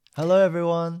Hello,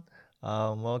 everyone.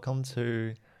 Welcome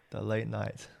to the late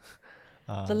night.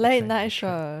 The late night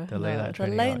Tra- show. the late No, night the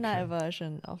training late arc night show.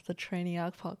 version of the Training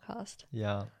Arc podcast.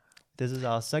 Yeah, this is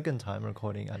our second time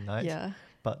recording at night. Yeah.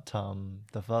 But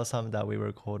the first time that we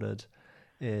recorded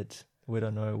it, we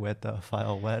don't know where the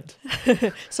file went.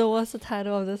 So what's the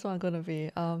title of this one going to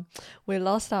be? We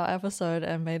lost our episode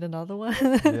and made another one.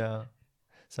 Yeah.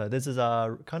 So this is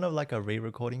kind of like a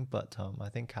re-recording, but I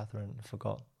think Catherine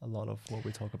forgot a lot of what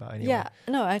we talk about anyway. Yeah.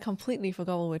 No, I completely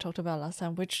forgot what we talked about last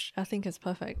time, which I think is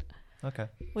perfect. Okay.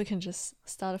 We can just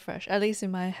start afresh. At least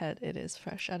in my head, it is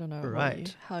fresh. I don't know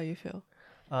Right. how you feel.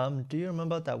 Do you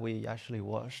remember that we actually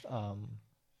watched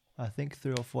I think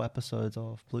 3 or 4 episodes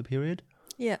of Blue Period?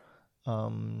 Yeah.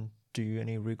 Do you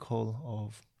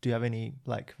have any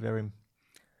like very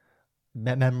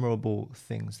memorable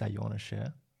things that you want to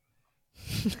share?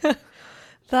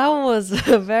 That was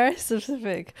very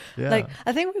specific. Yeah. Like,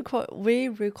 I think we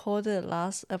recorded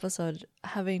last episode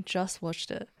having just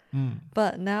watched it.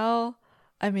 But now,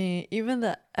 I mean, even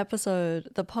the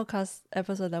podcast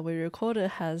episode that we recorded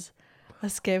has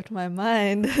escaped my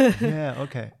mind. Yeah,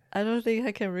 okay. I don't think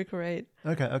I can recreate.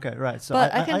 Okay, right. So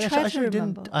But I can try to actually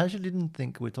remember. I actually didn't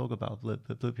think we talk about Blue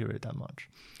Period that much.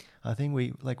 I think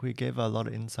we gave a lot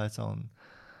of insights on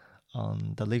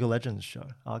the League of Legends show,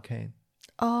 Arcane.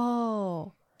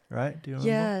 Oh, Right? Do you remember?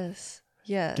 yes.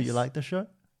 Yes. Do you like the show?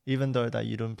 Even though that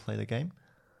you don't play the game?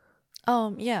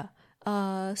 Yeah.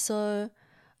 So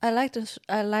I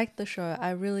liked the show.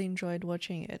 I really enjoyed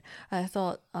watching it. I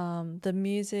thought the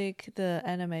music, the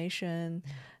animation,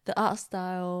 the art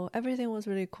style, everything was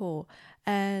really cool.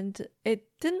 And it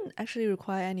didn't actually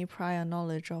require any prior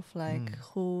knowledge of like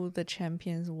who the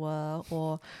champions were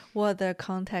or what their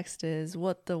context is,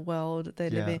 what the world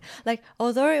they live Yeah. in. Like,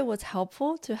 although it was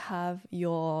helpful to have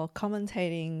your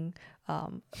commentating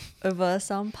over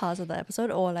some parts of the episode,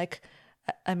 or like,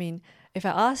 I mean, if I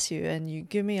asked you and you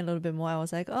give me a little bit more, I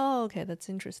was like, oh, okay, that's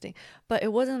interesting. But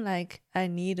it wasn't like I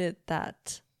needed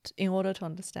that in order to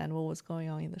understand what was going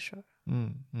on in the show.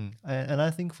 And I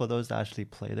think for those that actually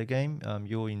play the game,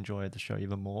 you'll enjoy the show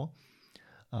even more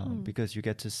because you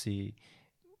get to see,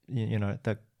 you know,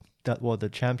 the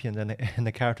champions and and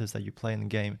the characters that you play in the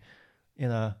game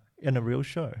in a real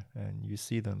show, and you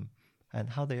see them and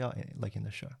how they are in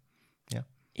the show. Yeah.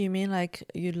 You mean like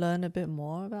you learn a bit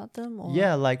more about them? Or?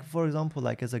 Yeah, like for example,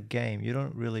 like as a game, you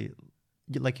don't really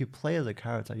you play as a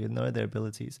character, you know their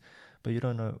abilities, but you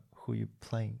don't know who you're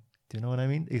playing. Do you know what I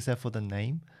mean? Except for the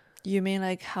name. You mean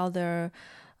like how their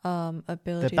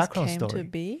abilities background came story. to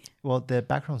be? Well, their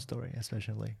background story,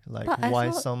 especially like But I why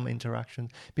thought- some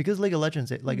interactions. Because League of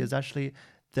Legends, it's actually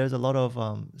there's a lot of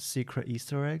secret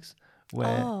Easter eggs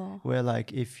where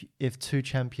like if two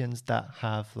champions that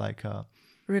have like a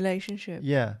Relationship.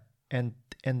 yeah and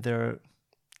their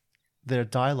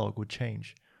dialogue would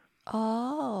change.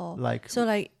 Oh. Like So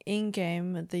like in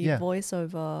game, the Yeah.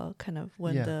 voiceover kind of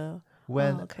when Yeah. the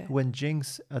okay. when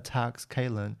Jinx attacks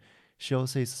Caitlyn, she'll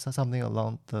say something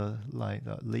along the like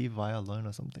leave Vi alone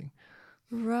or something.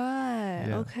 Right.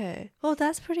 Yeah. Okay. Oh,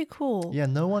 that's pretty cool. Yeah,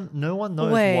 no one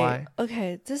knows Wait. why.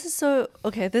 Okay. This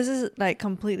is like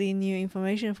completely new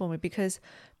information for me because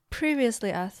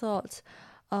previously I thought,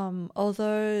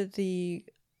 although the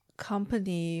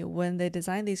company when they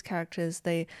designed these characters,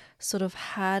 they sort of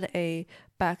had a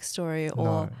backstory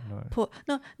or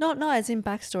No. not as in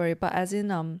backstory, but as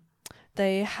in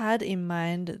they had in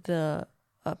mind the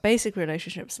basic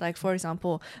relationships. Like for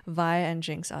example, Vi and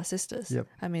Jinx are sisters. Yep.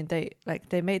 I mean,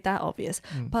 they made that obvious.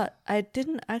 But I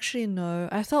didn't actually know.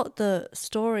 I thought the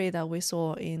story that we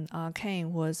saw in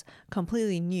Arcane was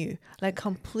completely new, like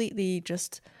completely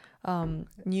just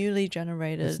newly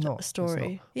generated It's not.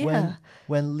 story. It's not. Yeah.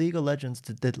 When League of Legends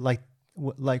did like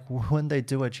when they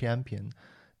do a champion,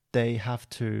 they have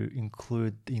to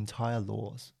include the entire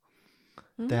laws.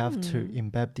 They have to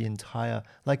embed the entire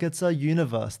like it's a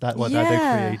universe that they're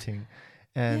Yeah. creating,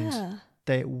 and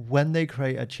Yeah. when they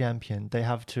create a champion, they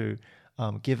have to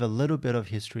give a little bit of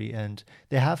history, and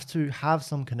they have to have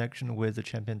some connection with the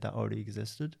champion that already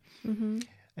existed,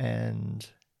 and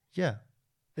yeah.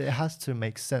 It has to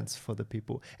make sense for the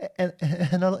people, and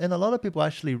a lot of people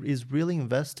actually is really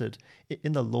invested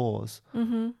in the laws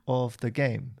of the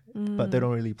game, but they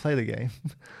don't really play the game.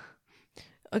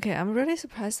 Okay, I'm really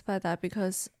surprised by that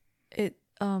because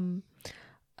I'm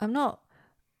not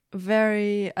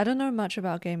I don't know much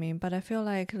about gaming, but I feel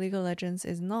like League of Legends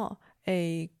is not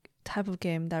a type of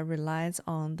game that relies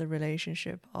on the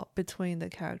relationship between the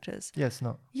characters. Yes,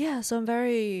 no. Yeah, so I'm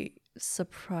very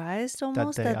surprised that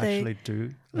almost they that they actually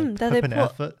do like, that they put an put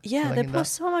effort. yeah like, they in put that.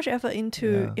 so much effort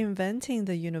into Yeah. inventing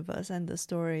the universe and the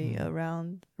story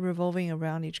around revolving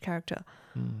around each character.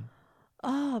 Mm.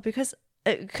 Oh, because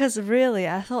really,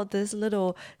 I thought this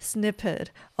little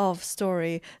snippet of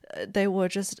story, they were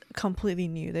just completely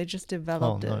new. They just Oh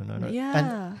developed no, it. no, no.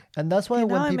 Yeah. And that's why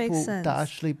Okay, when now it makes people that sense.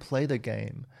 actually play the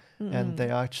game and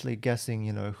they're actually guessing,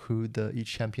 who the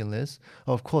each champion is.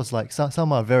 Of course, like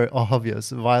some are very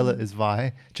obvious. Violet is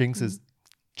Vi, Jinx is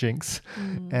Jinx,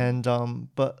 and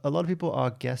but a lot of people are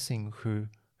guessing who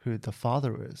the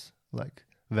father is, like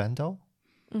Vandal,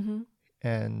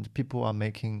 and people are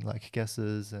making like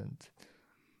guesses and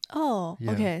Oh,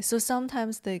 yeah. okay. So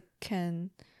sometimes they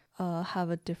can have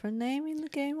a different name in the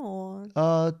game, or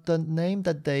The name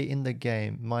that they in the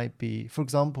game might be, for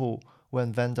example,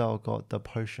 when Vandal got the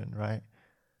potion, right?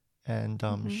 And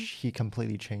he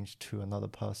completely changed to another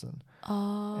person.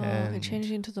 oh, okay, And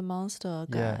changed into the monster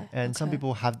guy. yeah, and some Okay.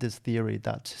 people have this theory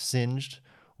that Singed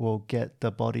will get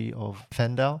the body of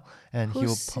Vandal, and Who's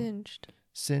he'll singed?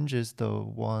 Singe is the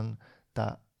one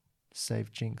that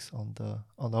saved Jinx on the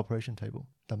operation table,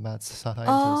 the mad scientist.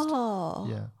 Oh,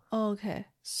 Yeah. okay.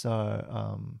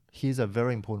 So he's a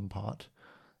very important part,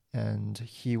 and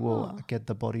he will Huh. get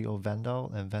the body of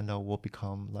Vandal, and Vandal will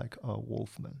become like a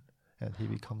Wolfman, and he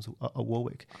becomes a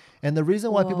Warwick. And the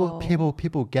reason why Whoa.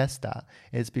 people guess that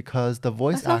is because the I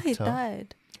voice thought he actor,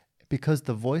 died. because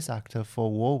the voice actor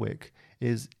for Warwick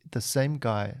is the same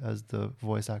guy as the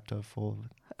voice actor for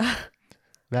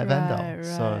Vandal. Right,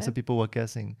 So right. people were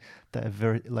guessing that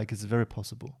it's very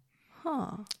possible.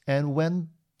 Huh. And when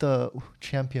the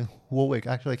champion Warwick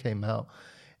actually came out,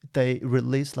 they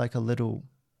released like a little,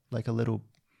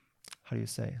 how do you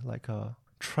say, like a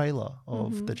trailer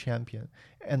of the champion.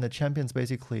 And the champion's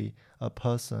basically a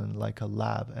person, like a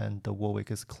lab, and the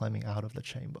Warwick is climbing out of the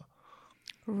chamber.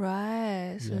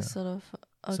 Right. So Yeah. it's sort of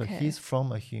okay. So he's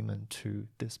from a human to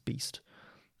this beast.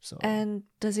 So And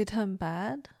does he turn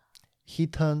bad? he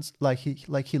turns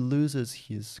he loses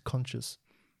his conscious,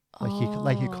 he can't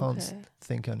okay.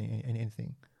 think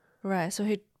anything. Right. So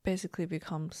he basically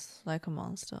becomes like a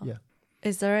monster. Yeah.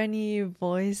 Is there any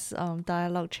voice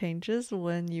dialogue changes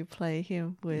when you play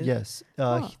him with Yes,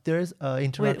 Huh. there's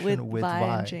interaction with Vi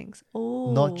Vi. and Jinx?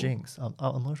 Oh, Not Jinx. I'm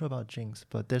not sure about Jinx,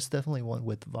 but there's definitely one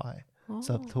with Vi. Oh.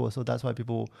 So that's why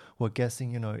people were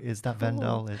guessing, is that Cool.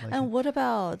 Vandal? And what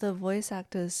about the voice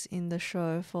actors in the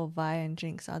show for Vi and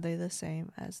Jinx? Are they the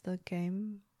same as the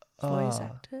game voice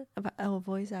actor or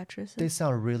voice actresses? They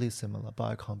sound really similar, but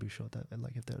I can't be sure that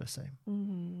if they're the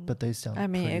same. But they sound. I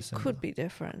mean, pretty it similar. could be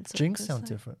different. So Jinx 'cause sounds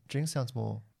different. Jinx sounds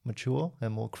more mature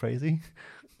and more crazy.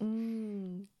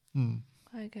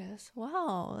 I guess.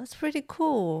 Wow, that's pretty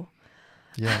cool.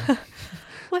 Yeah.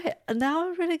 Wait, now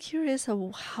I'm really curious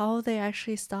of how they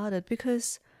actually started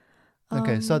because.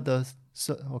 Okay, so this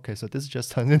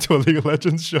just turned into a League of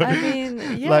Legends show. I mean,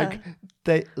 yeah.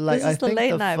 This This I is the think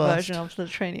late the night first, version of the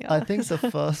training I arc. think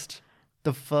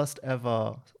the first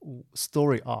ever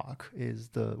story arc is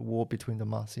the war between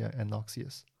Demacia and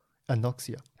Noxia.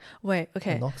 Wait,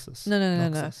 okay. Noxus. No.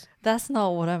 Noxus. That's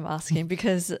not what I'm asking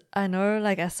because I know,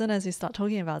 like, as soon as you start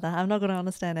talking about that, I'm not going to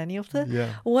understand any of it.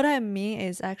 Yeah. What I mean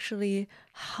is actually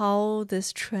how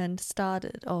this trend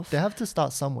started. They have to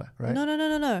start somewhere, right?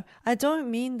 No. I don't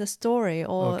mean the story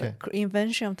or Okay.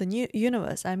 invention of the new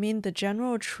universe. I mean the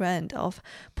general trend of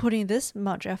putting this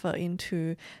much effort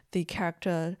into the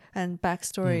character and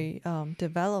backstory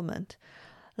development.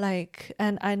 Like,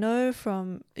 and I know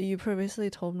from you previously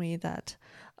told me that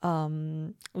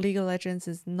League of Legends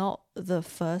is not the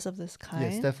first of this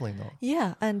kind. Yes, definitely not.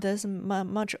 Yeah, and there's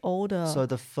much older. So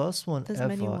the first one There's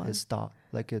many ever ones. is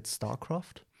it's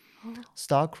StarCraft. Oh.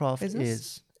 StarCraft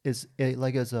Is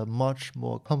is a much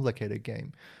more complicated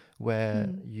game where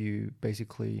you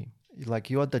basically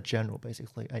you're the general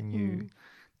basically, and you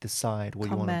decide what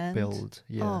Command. you want to build,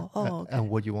 yeah, okay. and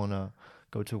what you want to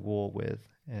go to war with,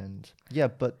 and yeah,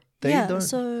 but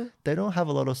so they don't have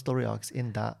a lot of story arcs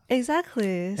in that.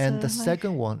 exactly. And so the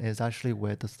second one is actually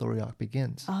where the story arc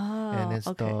begins, and it's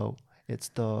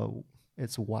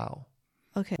WoW.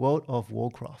 Okay. World of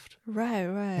Warcraft.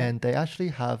 Right. And they actually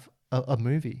have a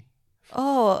movie.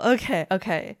 Oh, okay.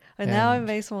 And now it And-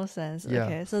 makes more sense. yeah,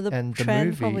 Okay, so the and the trend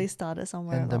movie- probably started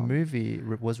somewhere And the along. movie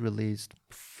was released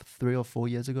 3 or 4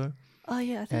 years ago. Oh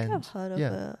yeah, I think I've and- heard of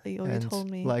yeah, it. You and told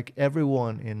me. like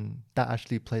everyone in that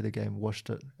actually played the game watched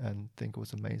it and think it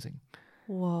was amazing.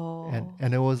 Whoa.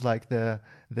 And it was like their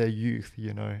youth,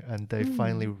 and they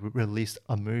finally released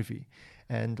a movie.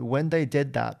 And when they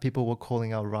did that, people were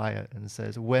calling out Riot and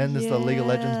says, "When is the League of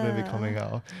Legends movie Yeah. coming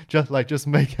out? Just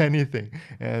make anything."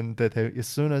 And that as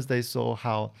soon as they saw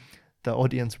how the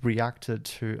audience reacted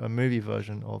to a movie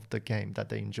version of the game that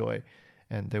they enjoy,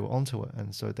 and they were onto it.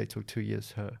 And so they took 2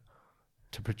 years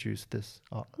to produce this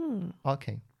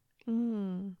Arcane.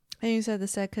 And you said the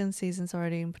second season's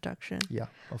already in production. Yeah,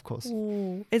 of course.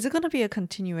 Ooh. Is it going to be a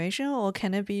continuation, or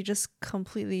can it be just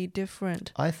completely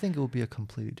different? I think it will be a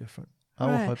completely different. I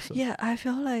would hope so. Yeah, I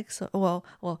feel like so. Well,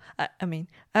 I mean,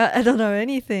 I don't know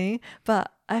anything,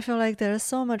 but I feel like there's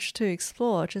so much to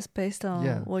explore just based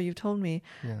on what you've told me.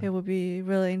 Yeah. It would be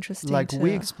really interesting. Like to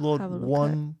we explored have a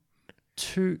look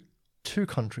two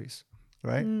countries,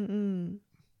 right?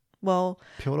 Well,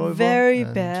 Piltover very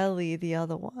barely the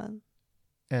other one.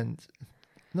 And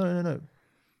no.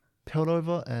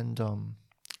 Piltover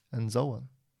and Zoan.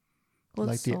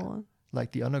 What's Zoan?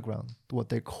 Like the underground, what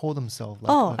they call themselves.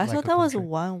 Like I thought that was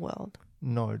one world.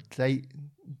 No, is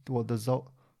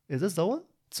it Zoan?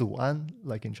 Zuan,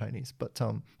 like in Chinese, but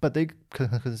they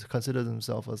consider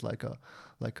themselves as like a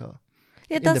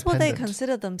that's what they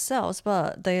consider themselves,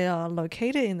 but they are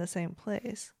located in the same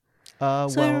place.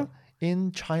 Well,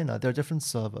 in China there are different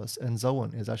servers, and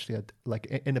Zoan is actually an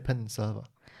independent server.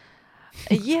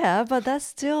 Yeah, but that's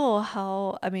still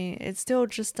how, I mean, it's still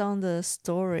just on the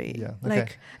story. Yeah, okay.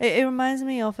 Like, it reminds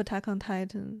me of Attack on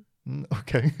Titan.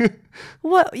 Okay.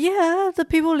 Well, yeah, the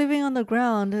people living on the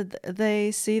ground,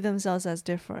 they see themselves as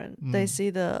different. They see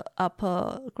the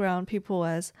upper ground people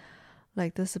as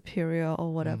like the superior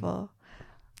or whatever.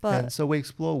 But and so we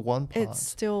explore one part. It's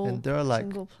still and there are like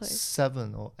single place.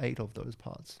 7 or 8 of those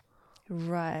parts.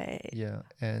 Right. Yeah,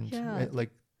 and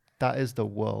that is the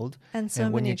world. And so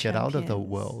and when many you get out of the champions.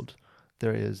 world,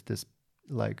 there is this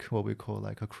like what we call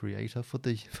like a creator for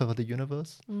the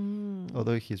universe.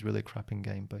 Although he's really crap in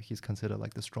game, but he's considered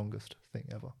like the strongest thing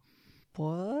ever.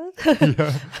 What?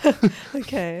 Yeah.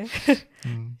 Okay.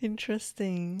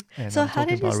 Interesting. And So I'm how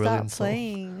talking did you about start Aurelion Sol.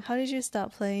 playing? How did you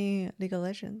start playing League of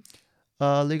Legends?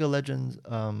 League of Legends,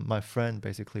 my friend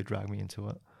basically dragged me into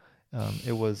it.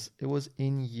 It was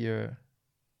in year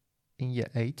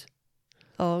 8.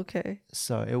 Oh, okay.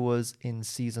 So it was in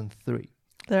season 3.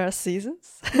 There are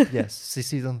seasons? Yes,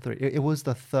 season 3. It was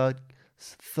the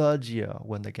third year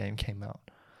when the game came out,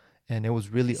 and it was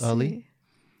really early.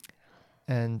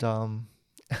 And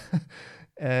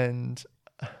and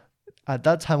at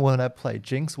that time when I played,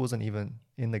 Jinx wasn't even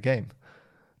in the game.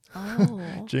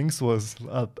 Oh. Jinx was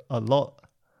a lot.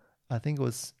 I think it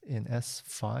was in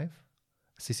S5,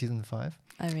 season 5.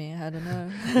 I mean, I don't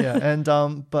know. Yeah, and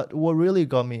but what really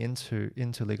got me into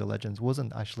League of Legends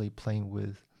wasn't actually playing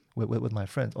with my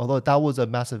friends, although that was a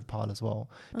massive part as well,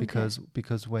 because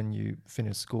when you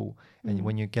finish school and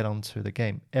when you get onto the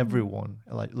game, everyone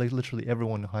like literally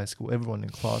everyone in high school, everyone in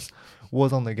class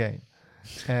was on the game,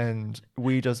 and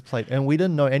we just played, and we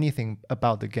didn't know anything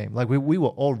about the game. Like we were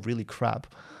all really crap.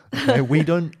 Okay? We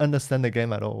don't understand the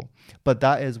game at all, but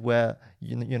that is where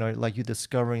you know like you're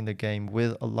discovering the game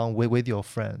along with your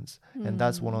friends, and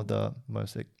that's one of the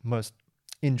most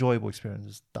enjoyable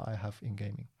experiences that I have in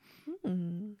gaming.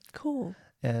 Cool.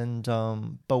 And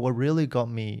but what really got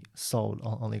me sold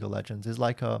on League of Legends is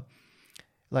like a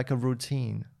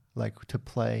routine, like to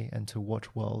play and to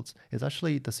watch Worlds. It's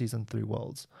actually the season 3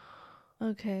 Worlds.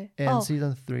 Okay. And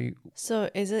season 3. So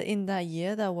is it in that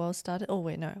year that Worlds started? Oh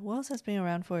wait, no. Worlds has been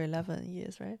around for 11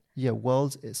 years, right? Yeah,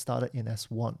 Worlds, it started in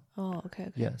S1. Oh,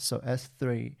 okay. Yeah, so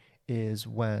S3 is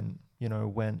when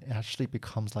it actually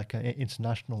becomes like an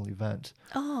international event.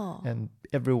 Oh. And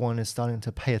everyone is starting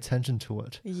to pay attention to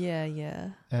it. Yeah.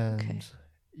 And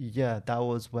that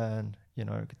was when,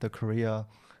 the Korea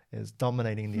is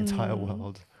dominating the entire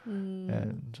world.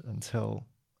 And until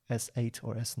S8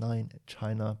 or S9,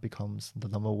 China becomes the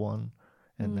number 1.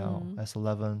 And now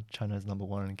S11, China is number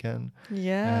 1 again.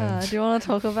 Yeah. Do you want to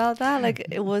talk about that? Like,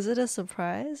 was it a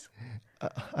surprise?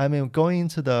 I mean, going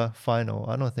into the final,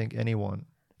 I don't think anyone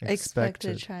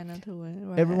expected China to win.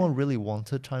 Right? Everyone really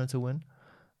wanted China to win.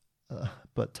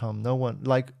 But no one,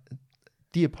 like,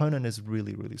 the opponent is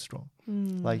really, really strong.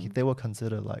 Like, they were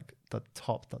considered like the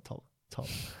top.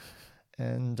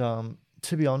 And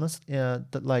to be honest,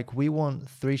 like we won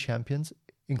 3 champions,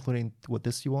 including what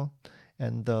this you won,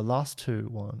 and the last 2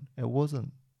 won. It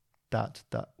wasn't that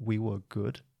we were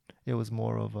good. It was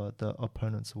more of the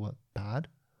opponents were bad.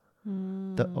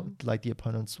 The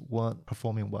opponents weren't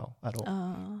performing well at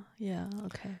all. Yeah,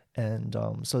 okay. And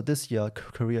so this year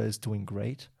Korea is doing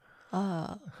great.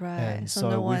 Right. And so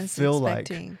no we one's feel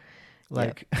expecting.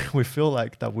 like we feel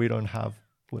like that we don't have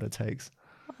what it takes.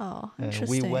 Oh, And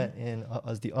interesting. we went in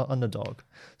as the underdog.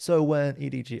 So when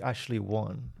EDG actually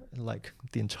won, like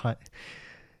the entire,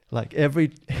 Like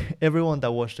everyone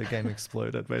that watched the game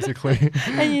exploded basically.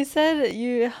 And you said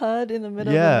you heard in the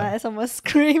middle Yeah. of the night someone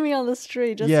screaming on the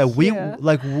street. Just Yeah, we here.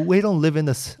 like we don't live in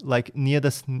this like near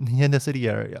the city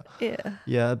area. Yeah.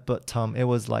 Yeah, but it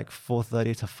was like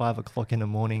 4:30 to 5 o'clock in the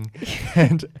morning,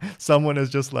 and someone is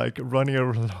just like running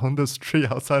around the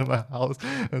street outside my house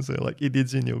and say like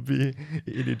EDG 牛逼,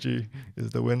 EDG is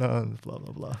the winner, and blah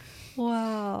blah blah.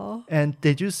 Wow. And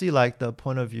did you see like the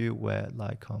point of view where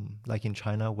like in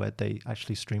China where they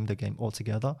actually streamed the game all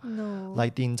together? No.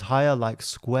 Like the entire like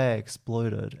square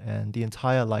exploded and the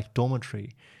entire like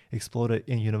dormitory exploded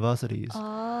in universities.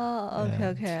 Oh, okay, And-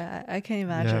 okay. I can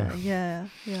imagine. Yeah,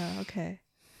 okay.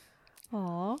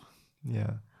 Oh,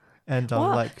 Yeah. And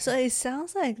wow. like So it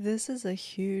sounds like this is a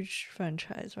huge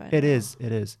franchise, right? it now.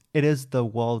 is. It is the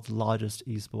world's largest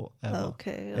esport ever.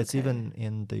 Okay. It's okay. even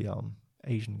in the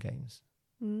Asian Games.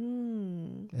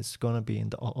 Mm, It's gonna be in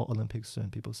the Olympics soon.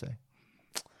 People say.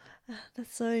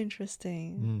 that's so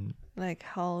interesting. Mm. Like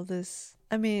how this.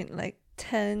 I mean, like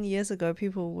 10 years ago,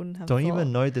 people wouldn't have. Don't thought.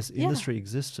 even know this Yeah. industry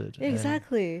existed. And-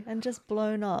 Exactly, and just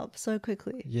blown up so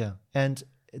quickly. yeah, and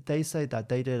they say that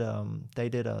they did a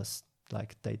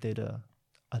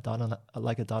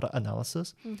data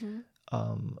analysis Mm-hmm.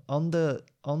 on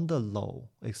the low,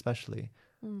 especially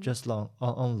just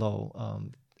on low,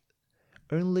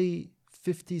 only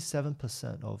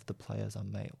 57% of the players are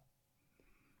male.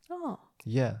 Oh,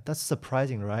 Yeah, that's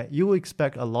surprising, right? You would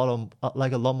expect a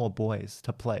lot more boys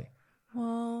to play.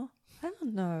 well, I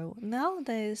don't know.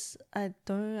 Nowadays, I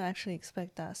don't actually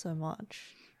expect that so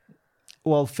much.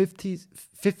 Well, 50,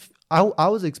 I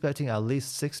was expecting at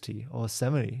least 60 or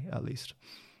 70 at least.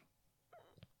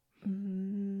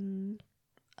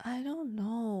 I don't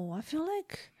know. I feel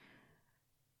like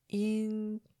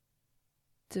in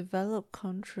developed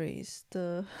countries,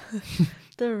 the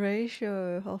the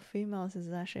ratio of females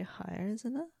is actually higher,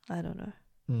 isn't it? I don't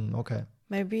know. Okay.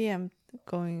 Maybe I'm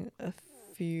going a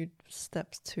few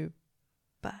steps too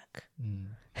back.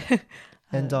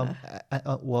 And don't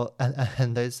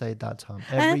and they say that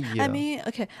every year. I mean,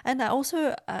 okay, and I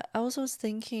also was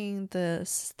thinking the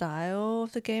style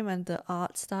of the game and the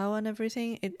art style and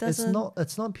everything. It doesn't.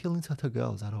 it's not appealing to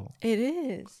girls at all. It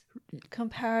is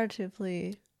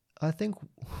comparatively. I think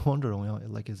Wonder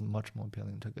Woman is much more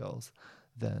appealing to girls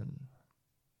than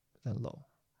LoL.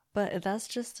 But that's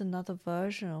just another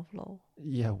version of LoL.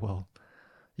 Yeah, well,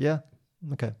 yeah,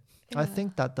 okay. I Yeah.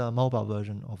 think that the mobile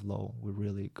version of LoL we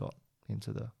really got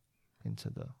into the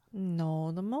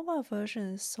No, the mobile version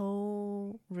is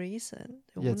so recent.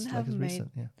 It yeah, it's wouldn't have it's made.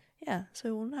 recent, yeah. Yeah, so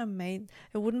it wouldn't have made.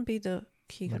 It wouldn't be the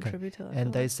key Okay. contributor. I And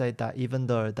feel they like. say that even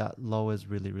though that LoL is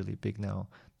really, really big now,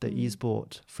 the Mm.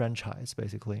 esport franchise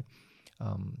basically,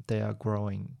 they are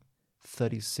growing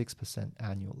 36%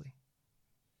 annually.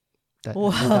 That's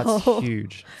Wow.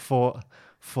 huge for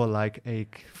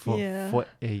Yeah. for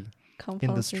a Compound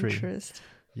industry. interest.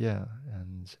 yeah,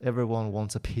 and everyone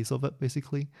wants a piece of it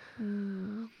basically.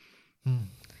 Mm. Mm.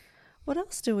 What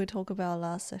else did we talk about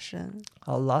last session?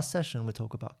 Our last session we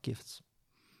talk about gifts.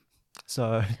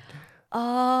 So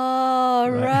Oh,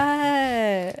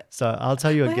 right. so I'll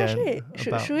tell you Wait, again actually,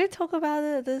 about should we talk about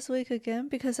it this week again?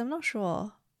 Because I'm not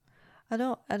sure. I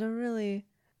don't really.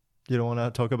 you don't want to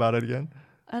talk about it again?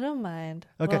 I don't mind.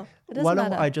 Okay. Well, it doesn't Why don't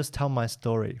matter. I just tell my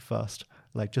story first?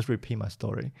 Like just repeat my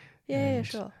story. Yeah, and,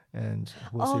 sure. And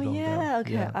we'll Oh see from yeah, there.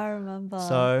 okay, Yeah. I remember.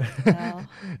 So now.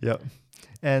 yep.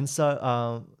 And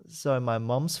so my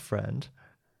mom's friend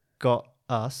got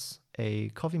us a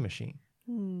coffee machine.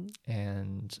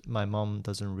 And my mom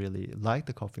doesn't really like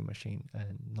the coffee machine,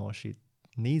 and nor she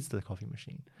needs the coffee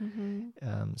machine.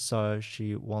 So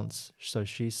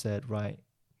she said, right.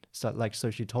 So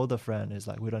she told the friend, is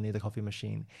like, we don't need the coffee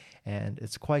machine and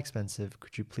it's quite expensive.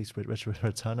 Could you please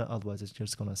return it? Otherwise it's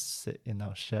just going to sit in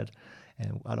our shed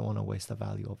and I don't want to waste the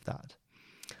value of that.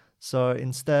 So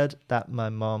instead that my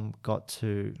mom got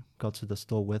to the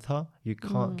store with her. You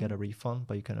can't get a refund,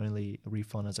 but you can only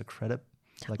refund as a credit.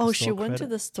 Like a Oh, she store went to credit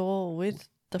the store with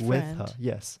the with friend. her.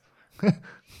 Yes.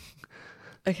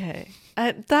 Okay,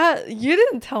 that you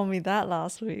didn't tell me that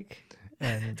last week.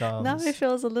 And Now it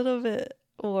feels a little bit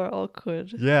more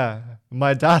awkward. yeah,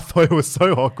 my dad thought it was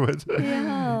so awkward.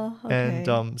 Yeah. Okay.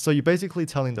 And so you're basically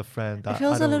telling the friend that it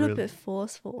feels I a don't little really, bit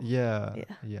forceful. Yeah. Yeah.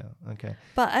 Yeah. Okay.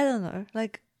 But I don't know.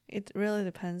 Like it really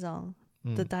depends on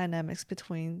the Mm. dynamics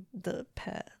between the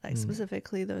pair, like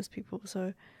specifically those people.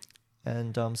 So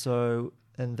And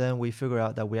and then we figure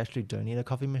out that we actually don't need a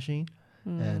coffee machine.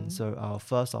 And so our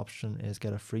first option is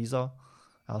get a freezer.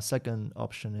 Our second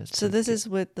option is this is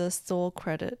with the store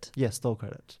credit. store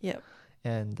credit. Yep.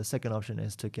 And the second option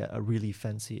is to get a really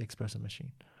fancy espresso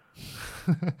machine.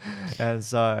 And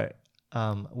so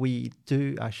we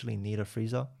do actually need a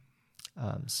freezer.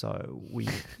 So we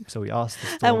asked the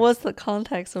store. And what's the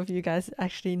context of you guys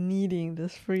actually needing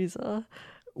this freezer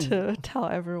to tell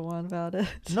everyone about it?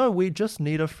 No, we just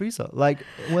need a freezer. Like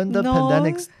when the No.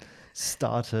 pandemic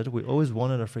started, we always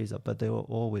wanted a freezer, but they were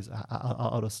always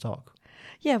out of stock.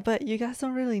 Yeah, but you guys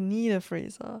don't really need a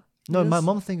freezer. No, my Just-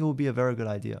 mom think it would be a very good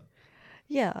idea.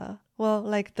 Yeah, well,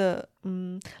 like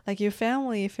like your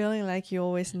family feeling like you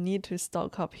always need to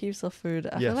stock up heaps of food.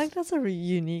 I feel Yes. like that's a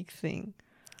unique thing.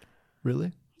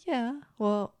 Really? Yeah,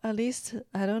 well, at least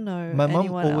I don't know. My mom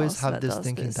anyone always else have that this does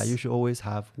thinking this. that you should always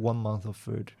have 1 month of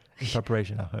food in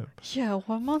preparation at home. Yeah,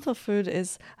 1 month of food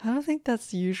is. I don't think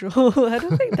that's usual. I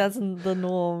don't think that's the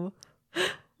norm.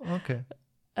 Okay.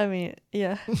 I mean,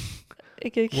 yeah.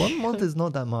 1 month is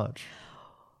not that much.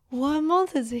 1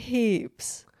 month is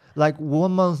heaps. Like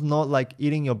 1 month, not like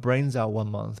eating your brains out 1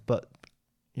 month, but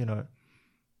you know,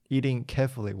 eating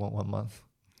carefully one month.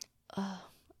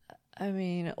 I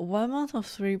mean, 1 month of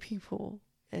 3 people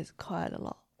is quite a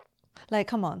lot. Like,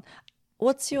 come on.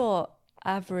 What's your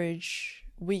average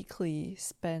weekly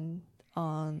spend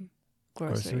on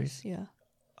groceries? Groceries? Yeah.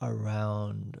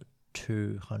 Around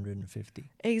 250.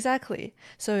 Exactly.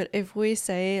 So if we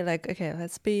say like, okay,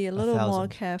 let's be a little more 1,000.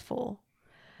 careful.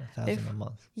 1,000 a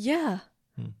month. Yeah.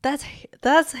 Hmm.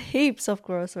 That's heaps of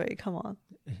grocery. Come on.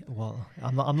 Well,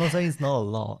 I'm not saying it's not a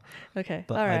lot, Okay.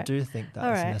 but all right. I do think that's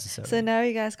all right. necessary. So now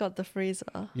you guys got the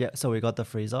freezer. Yeah, so we got the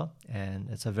freezer, and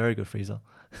it's a very good freezer.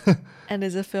 And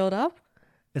is it filled up?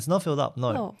 It's not filled up, no.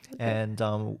 Oh, okay. And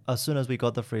as soon as we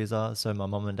got the freezer, so my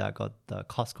mom and dad got the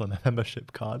Costco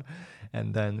membership card,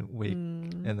 and then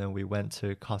we went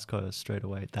to Costco straight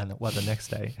away. The next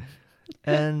day,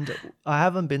 and I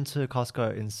haven't been to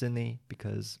Costco in Sydney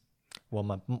because, well,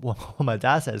 my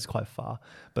dad said it's quite far,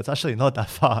 but it's actually not that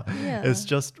far. Yeah. It's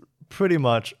just pretty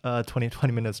much 20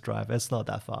 minutes drive. It's not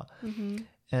that far,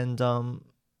 and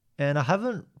I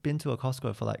haven't been to a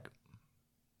Costco for like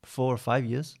 4 or 5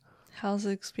 years. How's the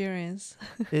experience?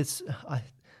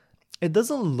 It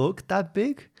doesn't look that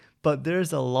big, but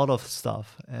there's a lot of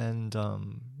stuff, and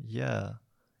yeah,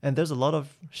 and there's a lot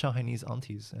of Shanghainese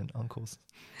aunties and uncles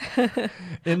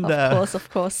in there. Of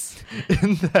course.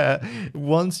 In there,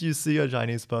 once you see a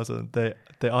Chinese person,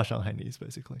 they are Shanghainese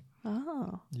basically.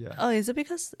 Oh. Yeah, Oh, is it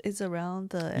because it's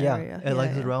around the yeah, area? and like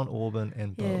it's around Auburn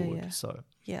and Yeah, Burwood. yeah. So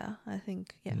Yeah, I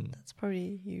think Mm. that's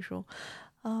pretty usual.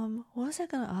 What was I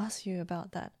gonna ask you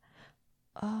about that?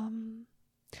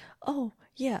 Oh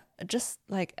yeah, just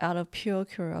like out of pure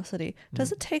curiosity,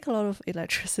 does it take a lot of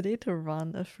electricity to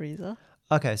run a freezer?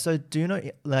 okay, so do you know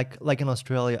like in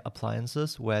Australia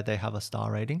appliances where they have a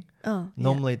star rating? Oh, yeah.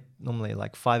 Normally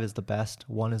like 5 is the best,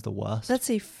 1 is the worst. That's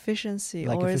efficiency,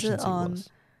 like or is it efficiency on? was.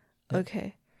 Yeah.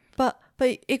 Okay, but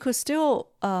it could still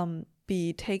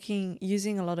be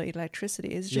using a lot of electricity.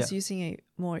 It's just Yeah. using it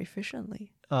more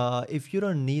efficiently. If you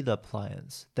don't need the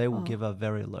appliance, they will give a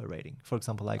very low rating. For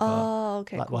example, like Oh,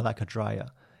 okay, like, cool. well, like a dryer.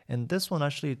 And this one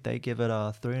actually they give it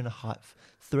a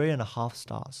 3.5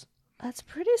 stars. That's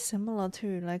pretty similar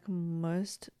to like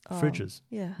most Fridges.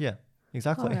 Yeah. Yeah,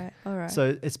 exactly. All right.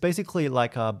 So it's basically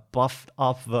like a buffed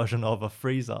up version of a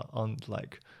freezer on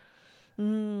like.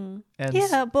 And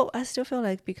Yeah, but I still feel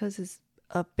like because it's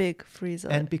a big freezer.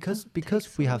 and it because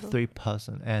takes we a have little- 3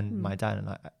 person and my dad and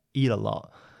I eat a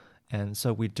lot, and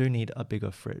so we do need a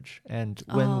bigger fridge. And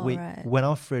when Oh, right. when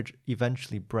our fridge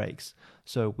eventually breaks,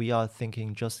 so we are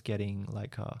thinking just getting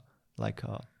like a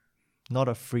not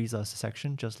a freezer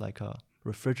section, just like a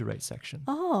refrigerate section.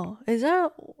 Oh, is there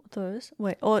those?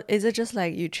 Wait, or is it just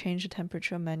like you change the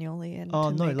temperature manually and? Oh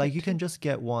to no, make like it you to- can just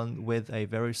get one with a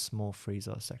very small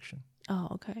freezer section. Oh,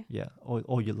 okay. Yeah,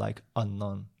 or you like a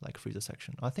non like freezer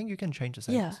section. I think you can change the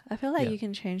Yeah, settings. I feel like Yeah, you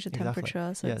can change the Exactly.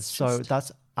 temperature. So yeah, it's so just,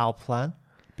 that's our plan,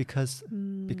 because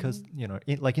you know,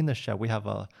 in the shed we have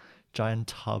a giant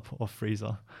tub of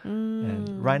freezer,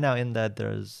 and right now in there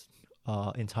there's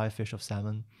entire fish of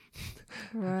salmon.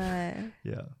 right.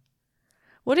 Yeah.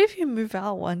 What if you move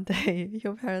out one day?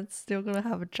 Your parents still gonna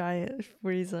have a giant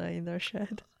freezer in their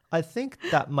shed. I think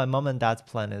that my mum and dad's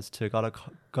plan is to go to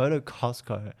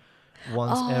Costco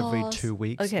once every Oh, 2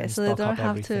 weeks. Okay, and so they stock don't up have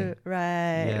everything. to.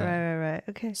 Right, Yeah. right.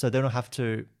 Okay. So they don't have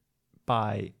to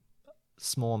buy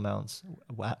small amounts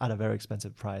at a very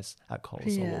expensive price at Coles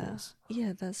or Woolworths.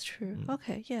 Yeah, that's true.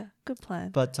 Okay, yeah, good plan.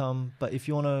 But if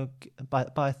you wanna,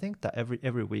 but I think that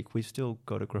every week we still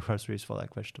go to groceries for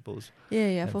like vegetables.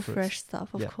 Yeah, and for fruits. fresh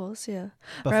stuff, of Yeah. course, yeah.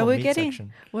 But Right, for we're meat getting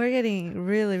section,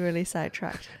 really, really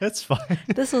sidetracked. that's fine.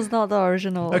 This was not the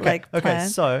original Okay, plan.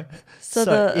 so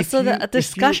The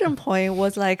discussion point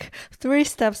was like 3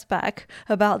 steps back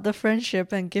about the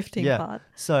friendship and gifting part.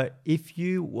 So if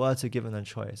you were to given a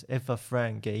choice, if a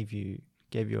friend gave you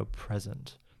a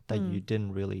present that you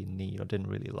didn't really need or didn't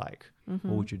really like, what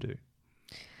would you do?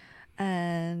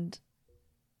 And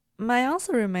my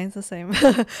answer remains the same.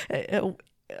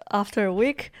 After a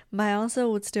week, my answer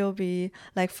would still be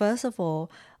like, first of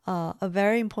all, a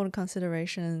very important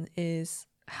consideration is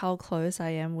how close I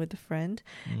am with the friend.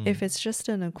 If it's just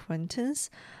an acquaintance,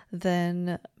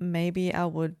 then maybe I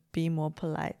would be more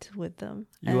polite with them.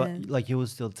 You would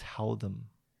still tell them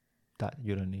that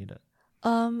you don't need it.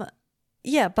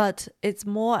 Yeah, but it's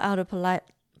more out of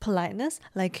politeness.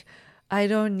 Like, I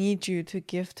don't need you to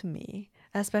gift me,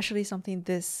 especially something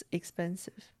this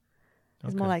expensive.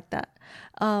 It's more like that.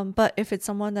 But if it's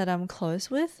someone that I'm close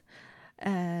with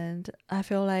and I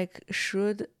feel like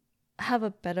should have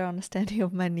a better understanding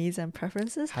of my needs and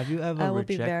preferences, have you ever I will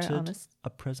be very rejected honest. a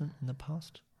present in the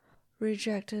past?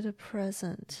 Rejected a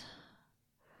present.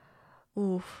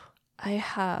 Oof, I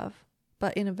have,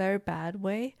 but in a very bad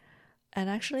way. And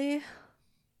actually,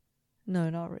 no,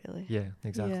 not really. Yeah,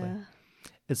 exactly. Yeah.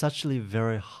 It's actually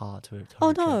very hard to Oh,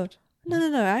 reject.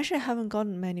 no. I actually haven't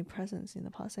gotten many presents in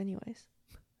the past anyways.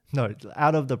 No,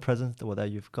 out of the presents that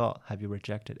you've got, have you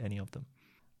rejected any of them?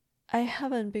 I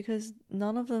haven't, because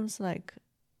none of them's like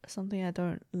something I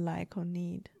don't like or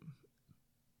need.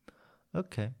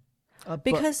 Okay.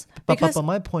 Because but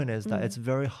my point is that it's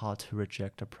very hard to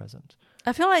reject a present.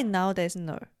 I feel like nowadays,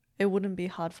 no, it wouldn't be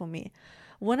hard for me.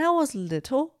 When I was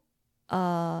little,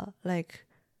 since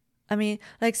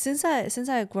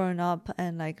I grown up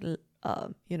and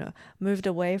moved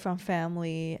away from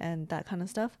family and that kind of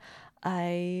stuff,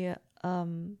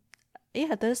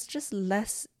 there's just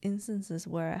less instances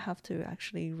where I have to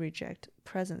actually reject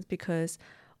presents, because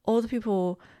all the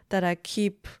people that I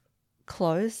keep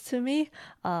close to me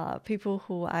are people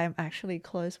who I'm actually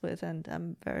close with and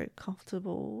I'm very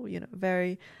comfortable,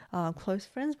 very close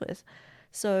friends with.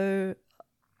 So,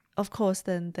 of course,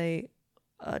 then they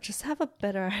just have a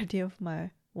better idea of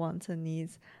my wants and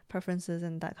needs, preferences,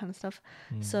 and that kind of stuff.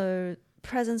 So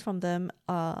presents from them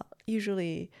are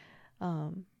usually,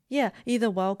 either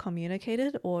well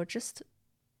communicated or just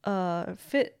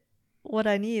fit what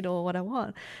I need or what I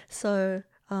want. So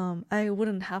I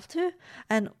wouldn't have to.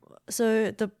 And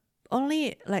so the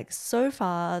only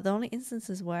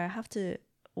instances where I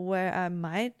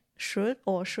should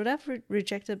have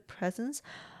rejected presents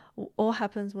all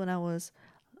happens when I was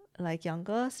like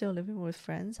younger, still living with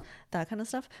friends, that kind of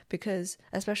stuff. Because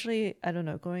especially, I don't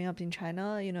know, growing up in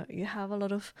China, you have a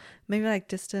lot of maybe like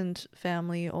distant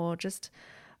family or just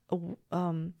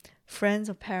friends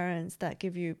or parents that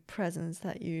give you presents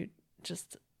that you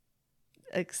just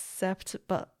accept,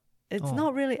 but it's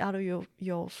not really out of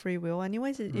your free will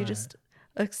anyways. You just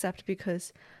accept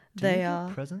because they are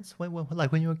presents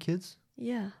when you were kids.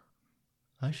 Yeah,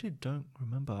 I actually don't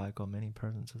remember I got many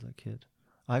presents as a kid.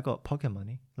 I got pocket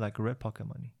money, like red pocket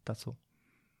money. That's all.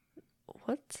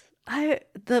 What?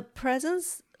 The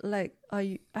presents, like,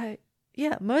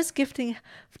 most gifting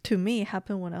to me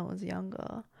happened when I was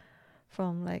younger,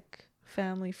 from like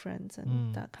family, friends,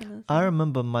 and that kind of thing. I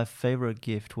remember my favorite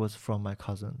gift was from my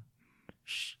cousin.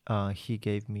 He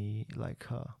gave me like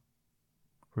a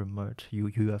remote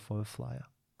UFO flyer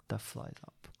that flies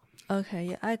up. Okay,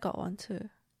 yeah, I got one too.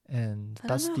 And I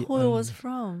that's don't know who it was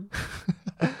from.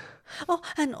 Oh,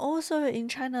 and also in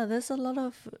China, there's a lot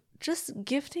of just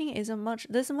gifting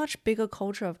there's a much bigger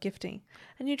culture of gifting,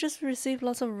 and you just receive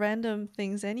lots of random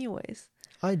things anyways.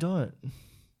 I don't.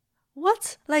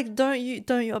 What? Like, don't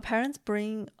your parents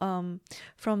bring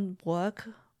from work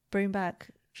bring back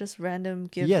just random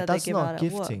gifts that they give out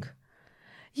at work?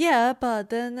 Yeah, but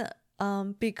then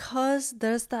because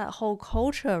there's that whole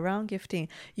culture around gifting,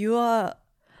 you are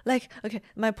like, okay,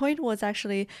 my point was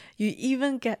actually you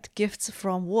even get gifts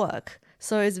from work.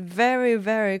 So it's very,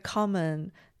 very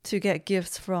common to get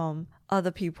gifts from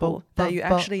other people that you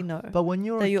actually know. But when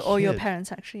you're or your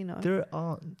parents actually know. There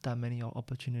aren't that many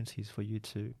opportunities for you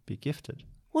to be gifted.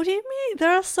 What do you mean?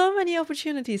 There are so many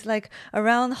opportunities, like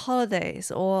around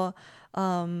holidays or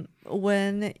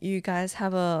when you guys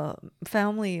have a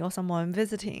family or someone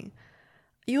visiting.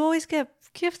 You always get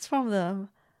gifts from them.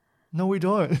 No, we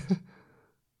don't.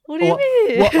 What do you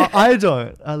mean? Well, I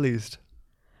don't, at least.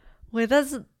 Wait,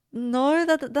 that's No,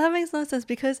 that makes no sense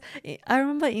because I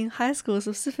remember in high school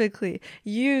specifically,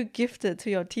 you gifted to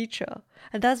your teacher,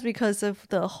 and that's because of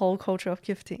the whole culture of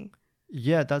gifting.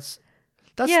 Yeah, that's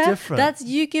Yeah, different. that's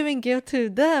you giving gift to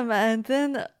them, and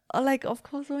then like of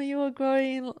course when you were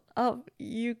growing up,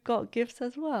 you got gifts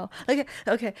as well.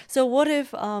 Okay. So what if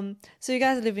so you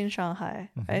guys live in Shanghai,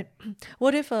 right?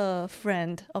 What if a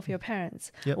friend of your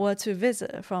parents Yep. were to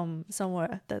visit from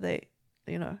somewhere that they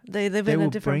live They in a will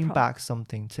different bring province? back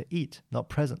something to eat, not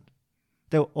present.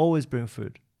 They will always bring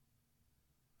food.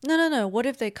 No. What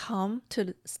if they come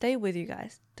to stay with you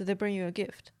guys? Do they bring you a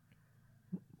gift?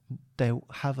 They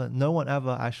haven't. No one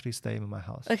ever actually stayed in my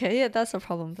house. Okay, yeah, that's a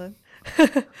problem then.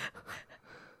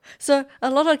 So a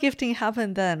lot of gifting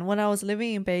happened then when I was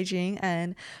living in Beijing,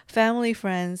 and family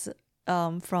friends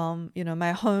from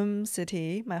my home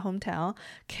city, my hometown,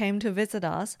 came to visit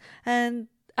us, and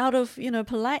out of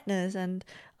politeness and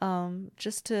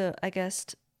just to I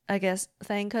guess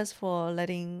thank us for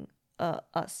letting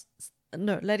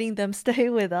letting them stay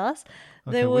with us,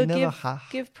 they we would never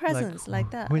give presents like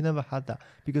that. We never had that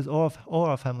because all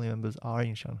our family members are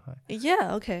in Shanghai.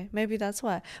 Yeah, okay, maybe that's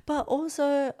why. But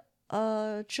also,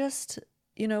 just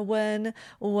when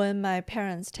my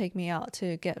parents take me out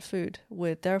to get food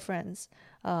with their friends,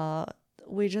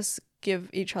 we just give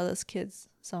each other's kids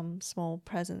some small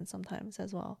presents sometimes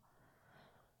as well.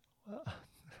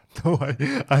 No,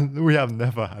 we have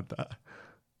never had that.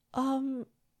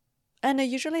 And it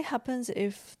usually happens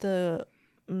if the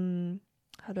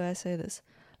how do I say this?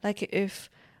 Like if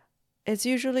it's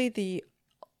usually the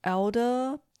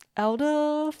elder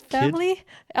family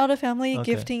Okay.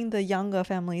 gifting the younger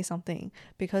family something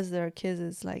because their kids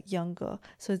is like younger.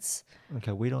 So it's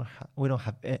Okay, we don't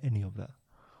have any of that.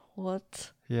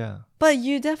 what? Yeah. But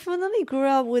you definitely grew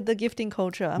up with the gifting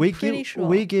culture. I'm pretty sure.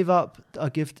 We give up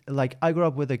a gift. Like I grew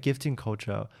up with a gifting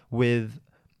culture with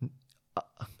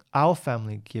our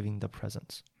family giving the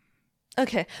presents.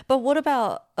 Okay, but what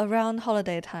about around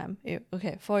holiday time?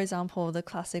 Okay, for example, the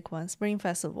classic one, Spring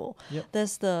Festival. Yep.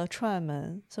 There's the 串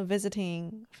门, so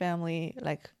visiting family,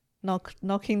 like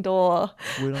knocking door.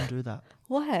 We don't do that.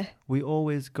 Why? We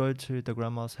always go to the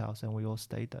grandma's house and we all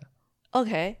stay there.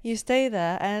 Okay, you stay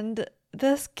there and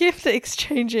there's gift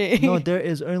exchanging. No, there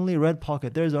is only red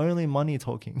pocket. There is only money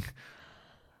talking.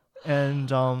 And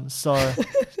so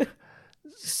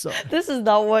this is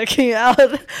not working out.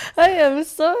 I am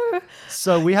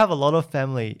So we have a lot of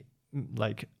family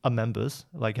members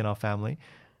like in our family,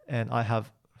 and I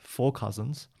have 4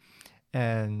 cousins,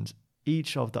 and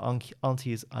each of the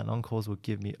aunties and uncles will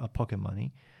give me a pocket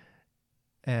money,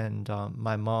 and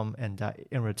my mom and dad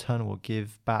in return will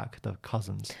give back the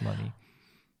cousins money.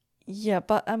 Yeah,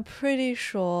 but I'm pretty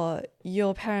sure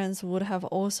your parents would have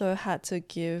also had to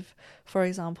give, for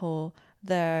example,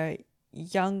 their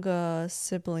younger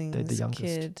siblings They're the youngest.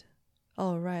 kid.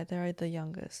 Oh, right, they're the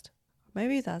youngest.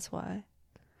 Maybe that's why.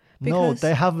 No,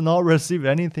 they have not received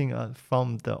anything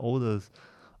from the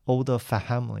older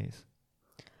families.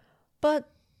 But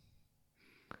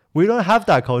We don't have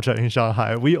that culture in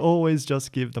Shanghai. We always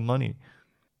just give the money.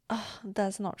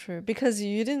 that's not true because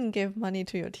you didn't give money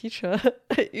to your teacher.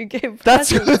 You gave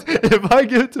That's presents.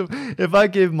 if I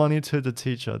give money to the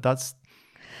teacher, that's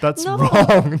No.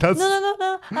 wrong. That's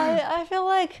No. I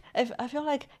feel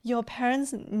like your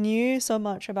parents knew so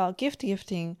much about gift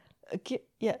giving,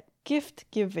 gift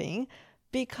giving,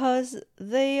 because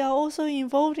they are also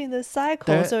involved in the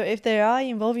cycle. So if they are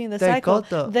involved in the cycle,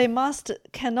 they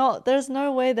cannot. There's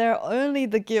no way they're only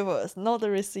the givers, not the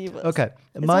receivers. Okay.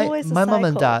 It's My always a mom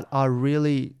and cycle. dad are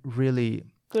really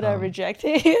Good at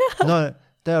rejecting. no,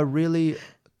 they're really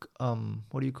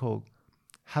what do you call?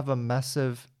 Have a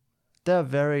massive. They're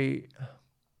very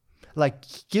like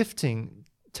gifting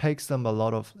takes them a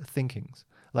lot of thinkings.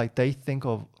 Like they think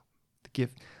of the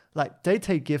gift. Like they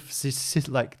take gifts,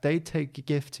 they take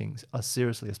giftings as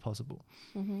seriously as possible,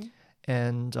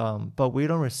 and but we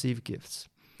don't receive gifts,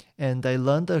 and they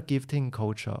learn the gifting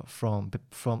culture from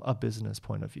a business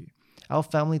point of view. Our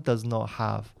family does not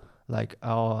have like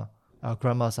our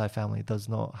grandma's side family does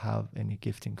not have any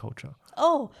gifting culture.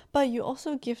 Oh, but you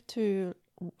also give to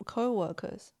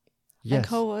co-workers. Yes. And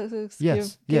co-workers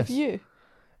Yes. give you.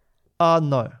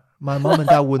 No, my mom and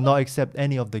dad would not accept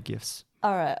any of the gifts.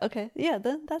 All right. Okay. Yeah.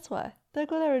 Then that's why they're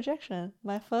good at rejection.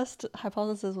 My first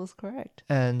hypothesis was correct.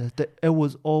 And it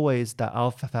was always that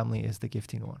our family is the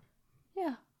gifting one.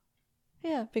 Yeah.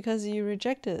 Yeah. Because you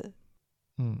rejected.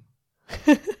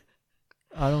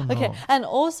 I don't know. Okay, and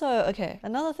also,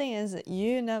 another thing is that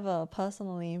you never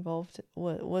personally involved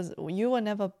you were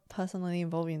never personally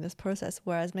involved in this process,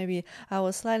 whereas maybe I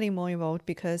was slightly more involved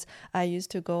because I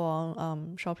used to go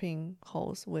on shopping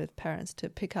hauls with parents to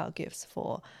pick out gifts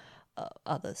for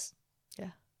others.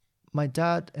 Yeah. My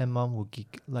dad and mom would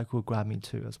would grab me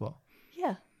too as well,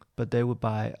 Yeah. but they would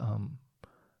buy.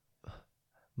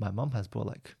 My mom has bought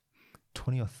like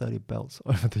 20 or 30 belts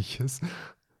over the years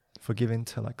for giving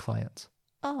to like clients.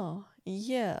 Oh,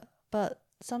 yeah, but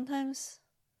sometimes,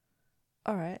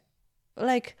 all right.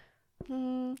 Like,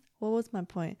 what was my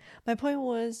point? My point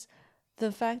was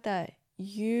the fact that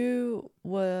you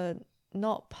were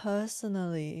not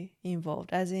personally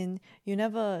involved, as in you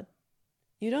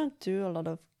don't do a lot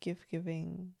of gift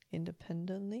giving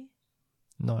independently.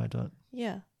 No, I don't.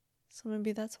 Yeah, so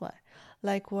maybe that's why.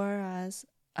 Like, whereas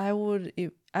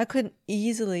I could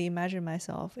easily imagine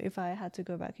myself if I had to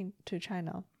go back into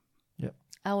China. Yep.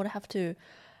 I would have to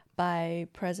buy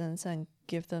presents and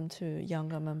give them to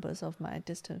younger members of my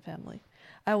distant family.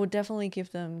 I would definitely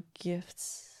give them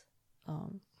gifts.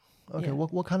 Okay, Yeah,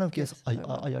 what kind of gifts gifts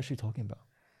are you actually talking about?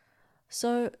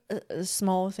 So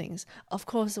small things. Of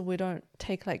course, we don't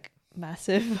take like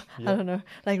massive, Yeah. I don't know,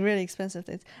 like really expensive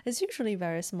things. It's usually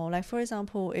very small. Like for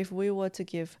example, if we were to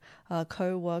give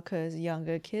co-workers,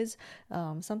 younger kids,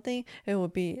 something, it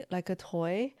would be like a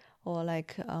toy or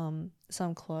like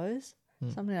some clothes,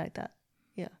 something like that.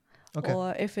 Yeah. Okay.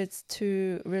 Or if it's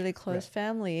to really close Right.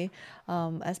 family,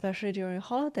 especially during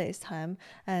holidays time,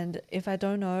 and if I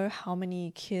don't know how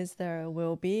many kids there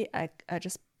will be, I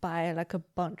just buy like a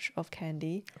bunch of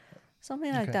candy,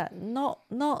 something like Okay. that. Not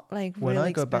like When really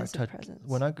I go back expensive to presents.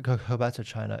 when I go back to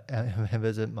China and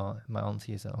visit my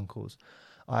aunties and uncles,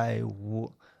 I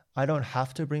don't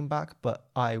have to bring back, but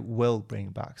I will bring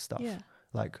back stuff Yeah.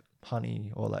 like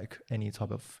honey or like any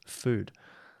type of food.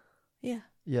 Yeah,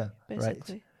 Yeah,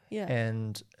 basically. right. Yeah.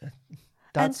 And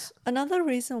that's And another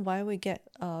reason why we get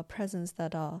presents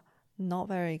that are not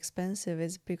very expensive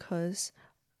is because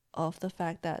of the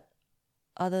fact that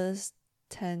others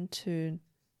tend to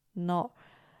not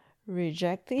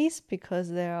reject these because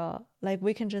they are like,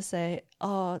 we can just say,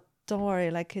 oh, don't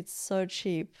worry, like it's so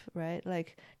cheap, right?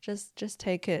 Like just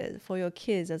take it for your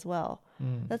kids as well.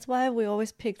 That's why we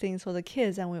always pick things for the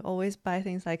kids, and we always buy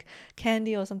things like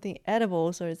candy or something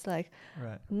edible, so it's like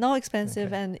right. not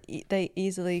expensive. Okay. And they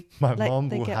easily My like mom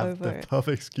they will get have over the it.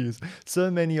 perfect excuse.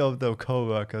 So many of the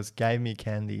co-workers gave me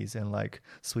candies and like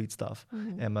sweet stuff.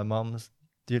 And my mom's,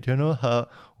 do you know her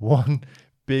one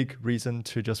big reason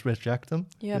to just reject them?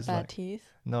 You have is bad like, teeth.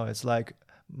 no, it's like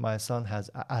my son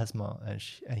has asthma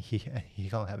and he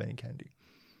can't have any candy.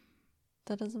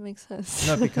 That doesn't make sense.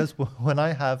 No, because when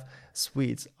I have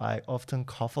sweets, I often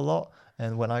cough a lot,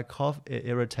 and when I cough, it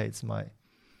irritates my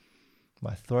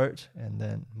throat, and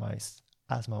then my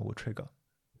asthma will trigger.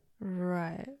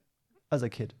 Right. As a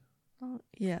kid, Oh,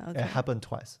 yeah. it Okay. happened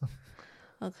twice.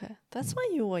 Okay. That's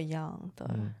when you were young,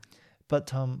 though.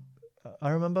 But I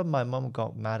remember my mom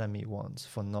got mad at me once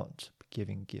for not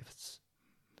giving gifts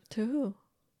To who?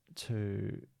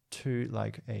 to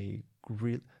like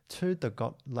to the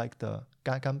god, like the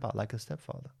ganba, like a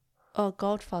stepfather. Oh,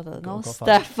 godfather, not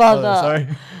Godfather. stepfather. Oh,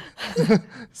 sorry,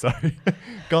 sorry,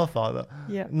 godfather.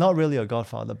 Yeah. Not really a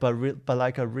godfather, but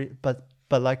like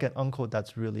but like an uncle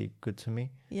that's really good to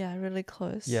me. Yeah, really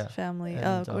close Yeah, family.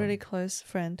 and, Really close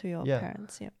friend to your yeah.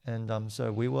 parents. Yeah. And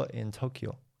so we were in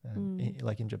Tokyo, and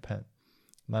like in Japan.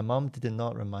 My mom did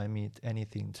not remind me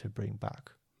anything to bring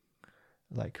back,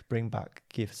 like bring back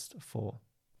gifts for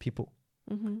people.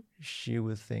 Mm-hmm. She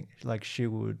would think like she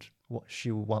would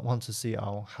want to see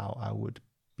how I would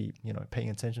be, paying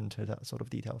attention to that sort of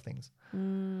detailed things.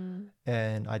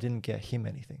 And I didn't get him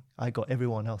anything. I got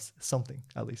everyone else something,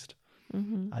 at least.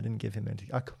 I didn't give him anything.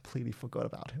 I completely forgot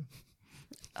about him.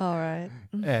 All right.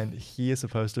 And he is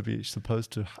supposed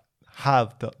to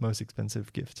have the most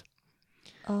expensive gift.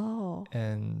 Oh.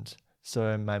 And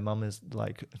so my mom is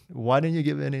like, why didn't you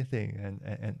give anything?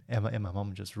 And my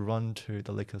mom just run to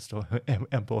the liquor store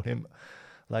and bought him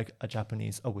like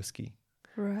a whiskey.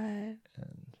 Right.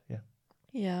 And yeah.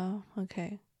 Yeah.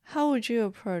 Okay. How would you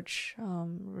approach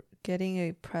getting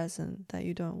a present that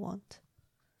you don't want?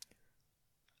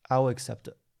 I'll accept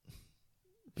it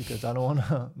because I don't want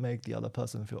to make the other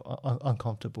person feel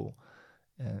uncomfortable.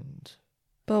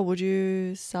 But would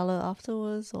you sell it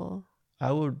afterwards, or?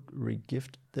 I would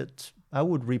re-gift it. I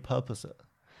would repurpose it.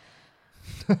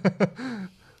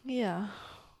 Yeah,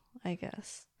 I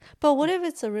guess. But what if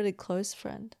it's a really close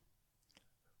friend?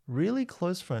 Really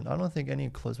close friend. I don't think any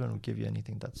close friend would give you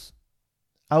anything that's...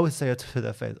 I would say it to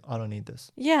their face, I don't need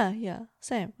this. Yeah,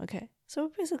 same. Okay. So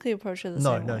we basically approach it the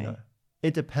same way. No.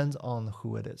 it depends on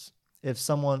who it is. If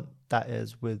someone that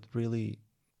is with really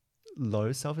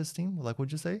low self-esteem, like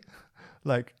would you say,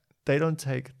 like they don't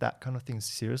take that kind of thing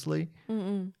seriously,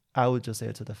 I would just say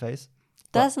it to the face.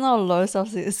 That's not low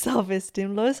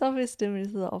self-esteem. Low self-esteem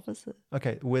is the opposite.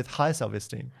 Okay, with high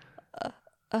self-esteem.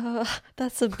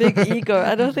 That's a big ego.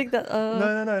 I don't think that.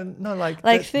 No.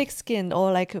 Like thick-skinned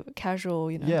or like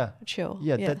casual, chill.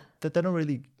 Yeah. That they don't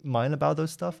really mind about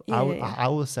those stuff. I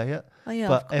will say it. Oh, yeah,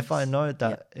 but if I know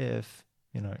that if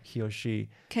he or she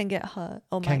can get hurt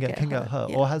or can might get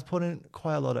hurt or has put in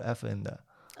quite a lot of effort in there,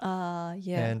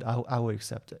 and I will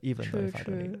accept it even though if I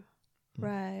don't need it.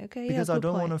 Right. Okay. Because I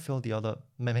don't want to feel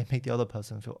make the other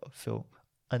person feel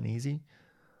uneasy.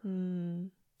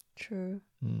 True.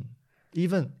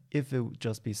 Even if it would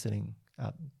just be sitting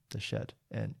at the shed,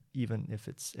 and even if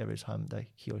it's every time that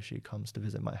he or she comes to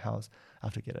visit my house, I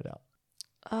have to get it out.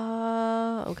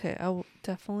 Okay. I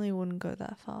definitely wouldn't go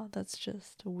that far. That's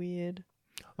just weird.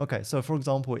 Okay, so for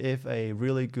example, if a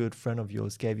really good friend of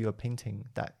yours gave you a painting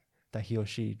that he or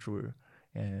she drew,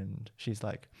 and she's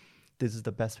like, "This is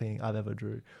the best painting I've ever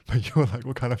drew," but you're like,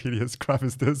 "What kind of hideous crap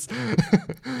is this?"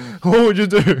 What would you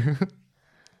do?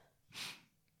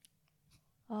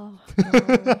 Oh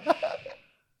gosh.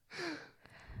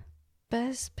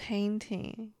 Best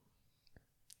painting.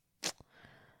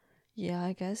 Yeah,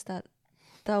 I guess that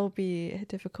would be a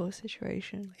difficult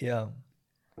situation. Yeah.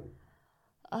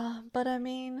 But I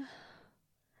mean,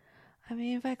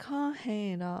 if I can't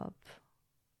hang it up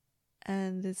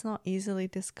and it's not easily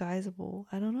disguisable,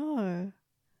 I don't know.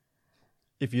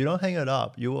 If you don't hang it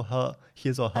up, you will hurt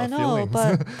his or her I know,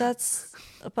 feelings.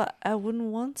 but I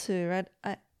wouldn't want to, right?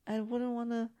 I wouldn't want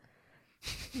to.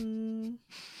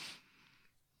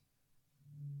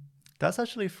 That's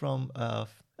actually from an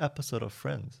episode of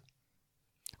Friends.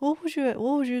 What would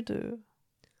you do?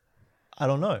 I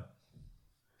don't know.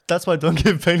 That's why don't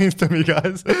give paintings to me,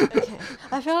 guys. Okay.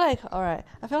 I feel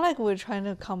like we're trying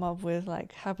to come up with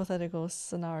like hypothetical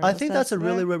scenarios. I think that's a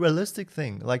really realistic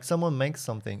thing. Like someone makes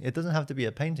something. It doesn't have to be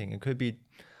a painting. It could be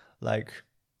like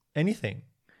anything.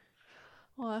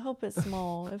 Well, I hope it's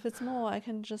small. If it's small, I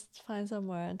can just find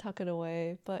somewhere and tuck it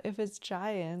away. But if it's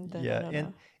giant, then I don't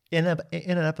know. In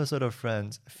an episode of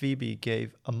Friends, Phoebe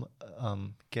gave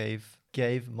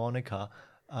Monica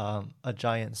a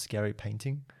giant scary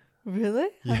painting. Really?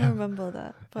 Yeah. I don't remember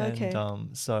that. But and, okay.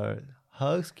 So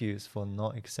her excuse for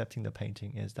not accepting the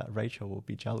painting is that Rachel will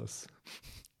be jealous.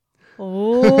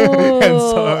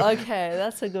 Oh, okay,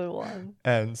 that's a good one.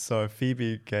 And so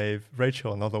Phoebe gave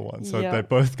Rachel another one, so they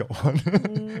both got one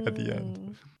at the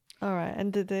end. All right,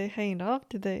 and did they hang it up?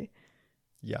 Did they?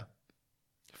 Yeah,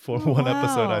 for one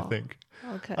episode, I think.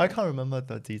 Okay. I can't remember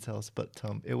the details, but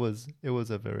it was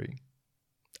a very.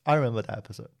 I remember that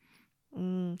episode.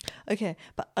 Okay,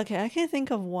 I can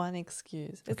think of one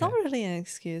excuse. It's not really an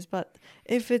excuse, but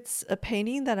if it's a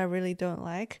painting that I really don't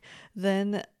like,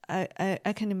 then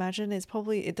I can imagine it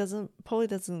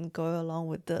doesn't go along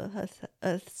with the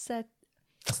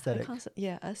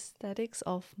aesthetics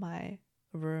of my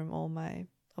room or my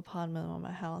apartment or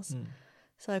my house.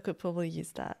 So I could probably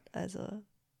use that as a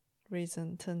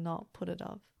reason to not put it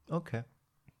up. Okay.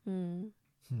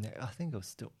 I think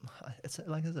it's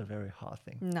a very hard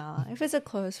thing. Nah, if it's a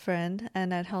close friend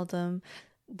and I tell them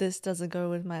this doesn't go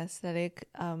with my aesthetic,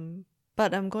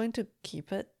 but I'm going to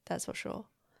keep it, that's for sure.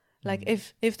 Like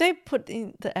if they put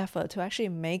in the effort to actually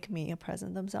make me a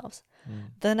present themselves,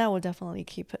 then I will definitely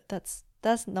keep it. That's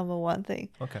number one thing.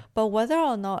 Okay. But whether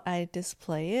or not I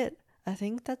display it, I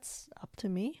think that's up to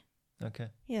me. Okay.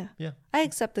 Yeah. Yeah. I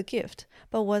accept the gift,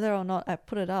 but whether or not I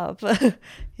put it up,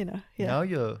 Yeah. Now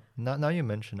you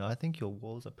mention it, I think your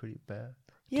walls are pretty bare.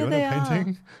 Yeah, they are.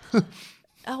 Painting?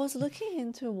 I was looking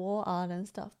into wall art and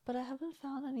stuff, but I haven't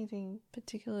found anything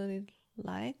particularly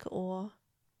like, or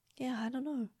I don't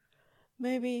know.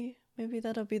 Maybe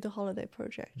that'll be the holiday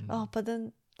project. Oh, but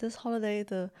then this holiday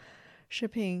the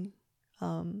shipping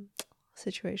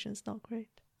situation's not great.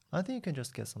 I think you can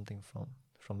just get something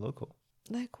from local.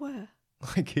 Like where?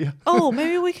 Like here. Oh,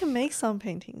 maybe we can make some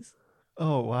paintings.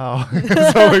 Oh wow.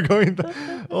 So we're going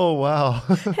there. Oh wow.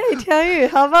 Hey Tianyu,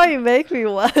 how about you make me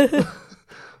one?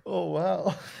 Oh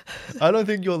wow. I don't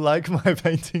think you'll like my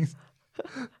paintings.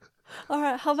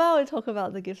 Alright, how about we talk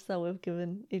about the gifts that we've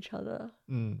given each other?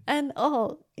 And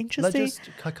interesting. Let's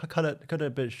just cut it a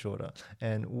bit shorter.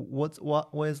 And what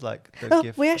is like the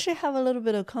gift? We actually have a little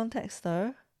bit of context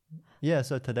though. Yeah,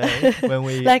 so today when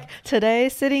we today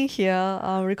sitting here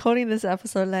recording this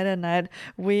episode late at night,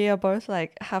 we are both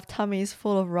like have tummies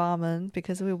full of ramen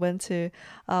because we went to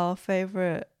our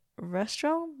favorite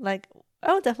restaurant. Like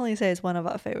I would definitely say it's one of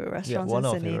our favorite Yeah, restaurants one in of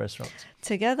our Sydney. favorite restaurants.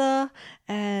 Together,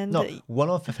 and No, one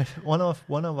of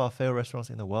our favorite restaurants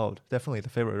in the world. Definitely the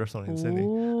favorite restaurant in Sydney,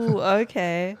 ooh,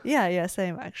 okay, yeah,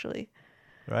 same actually.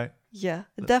 right? Yeah,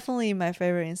 definitely my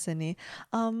favorite in Sydney.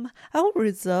 I would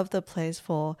reserve the place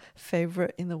for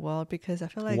favorite in the world because I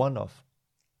feel like, One of.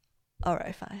 all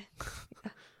right, fine.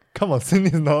 Come on, Sydney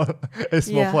is not a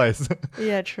small Yeah. place.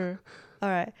 Yeah, true. All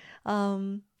right.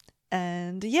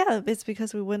 And yeah, it's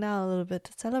because we went out a little bit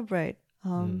to celebrate.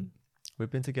 We've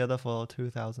been together for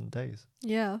 2,000 days.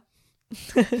 Yeah.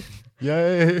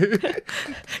 Yay!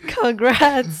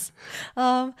 Congrats.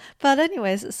 But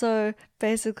anyways, so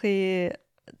basically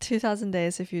 2000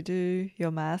 days, if you do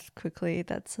your math quickly,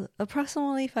 that's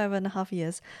approximately 5.5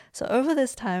 years. So over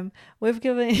this time, we've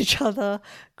given each other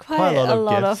quite a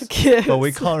lot of gifts. But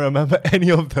we can't remember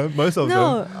any of them. Most of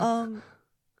them.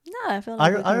 No, I feel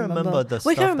like I remember the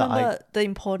we stuff can that I remember the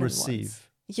important ones. receive.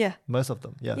 Yeah. Most of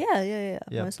them. Yeah. Yeah,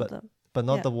 most of them. But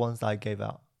not Yeah. the ones that I gave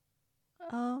out.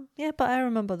 Yeah, but I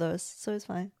remember those, so it's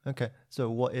fine. Okay. So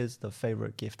what is the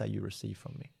favorite gift that you received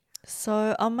from me?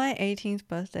 So on my 18th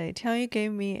birthday, Tianyu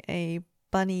gave me a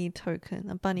bunny token,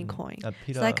 a bunny coin.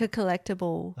 It's like a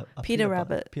collectible Peter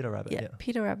Rabbit. Peter Rabbit, yeah.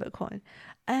 Peter Rabbit coin.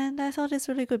 And I thought it's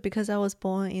really good because I was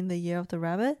born in the year of the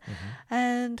rabbit.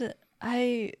 And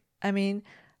I mean,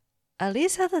 at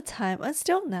least at the time, and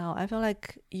still now, I feel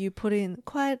like you put in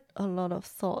quite a lot of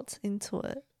thought into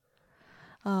it.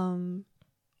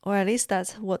 Or at least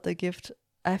that's what the gift,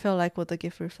 I felt like what the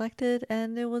gift reflected,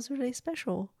 and it was really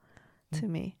special to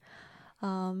me.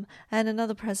 And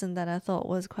another present that I thought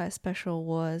was quite special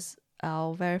was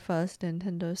our very first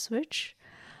Nintendo Switch.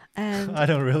 And I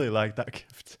don't really like that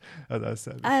gift, as I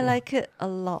said before. I like it a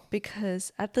lot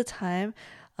because at the time,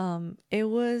 it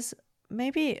was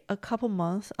maybe a couple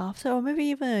months after, or maybe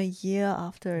even a year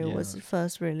after it was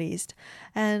first released.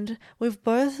 And we've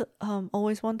both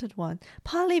always wanted one,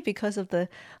 partly because of the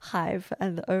hype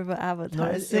and the over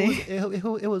advertising.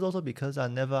 No, it was also because I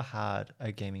never had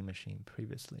a gaming machine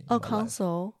previously. Oh,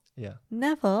 console? Yeah.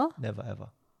 Never? Never ever.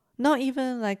 Not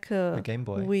even like a Game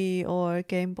Boy. Wii or a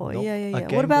Game Boy. Nope. Yeah. A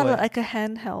Game What about Boy- like a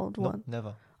handheld Nope, one?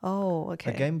 never. Oh,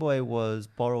 okay. A Game Boy was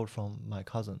borrowed from my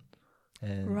cousin.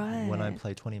 And when I Right.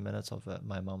 played 20 minutes of it,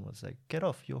 my mom was like, "Get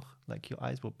off, your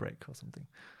eyes will break or something."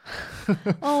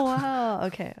 Oh wow.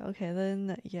 Okay.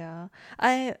 Then yeah,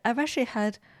 I've actually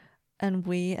had an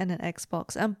Wii and an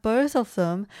Xbox, and both of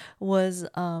them was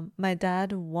my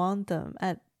dad won them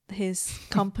at his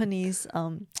company's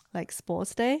like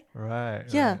sports day. Right.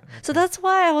 Yeah. right, So okay. that's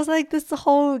why I was like this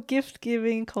whole gift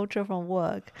giving culture from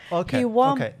work. Okay. He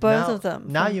won okay. both now, of them.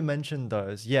 Now from- you mentioned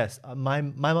those. Yes, my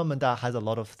mom and dad has a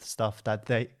lot of stuff that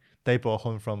they brought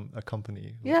home from a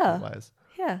company. Yeah. Wise,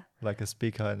 Yeah. like a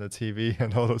speaker and a TV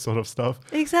and all that sort of stuff.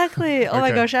 Exactly. Oh my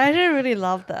Okay. gosh, I actually really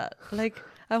love that. Like,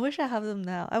 I wish I have them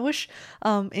now. I wish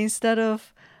instead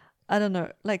of, I don't know,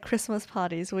 like Christmas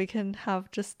parties, we can have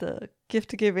just the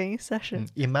gift giving session.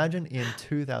 Imagine in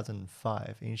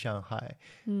 2005 in Shanghai,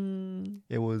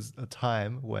 it was a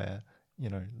time where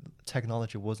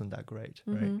technology wasn't that great,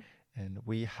 right? And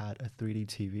we had a 3D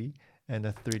TV and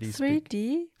a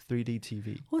 3D 3D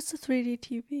TV. What's the 3D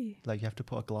TV? Like you have to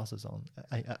put glasses on,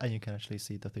 and you can actually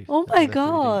see the 3D. Oh my the 3D.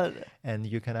 god. And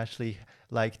you can actually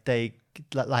the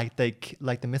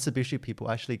Mitsubishi people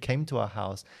actually came to our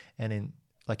house and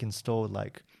installed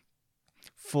like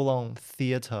full on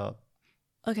theater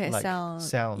Okay, like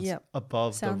sounds yep.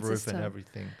 above Sound the roof system. and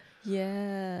everything.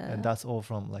 Yeah. And that's all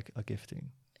from like a gifting.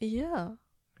 Yeah.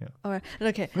 Yeah. All right.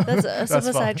 Okay. That's super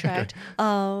fine. sidetracked.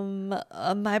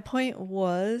 My point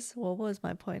was, what was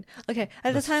my point? Okay.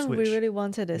 At the time, Switch. we really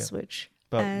wanted a Yeah. Switch.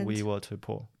 But And- we were too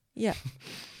poor. Yeah.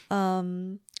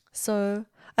 So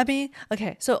I mean,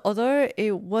 okay. So although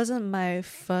it wasn't my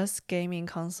first gaming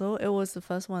console, it was the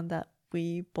first one that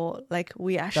we bought. Like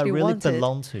we actually That really wanted.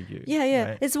 belonged to you. Yeah.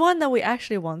 Right? It's one that we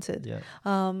actually wanted. Yeah.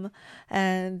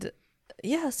 And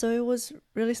yeah, so it was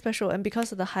really special. And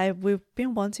because of the hype, we've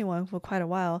been wanting one for quite a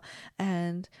while.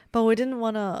 But we didn't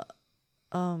want to,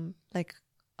 like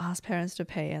ask parents to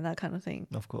pay and that kind of thing.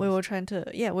 Of course. We were trying to,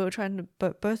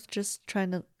 both just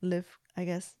trying to live, I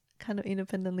guess, kind of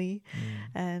independently.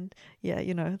 And yeah,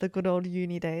 the good old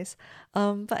uni days.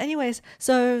 But anyways,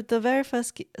 so the very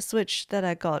first Switch that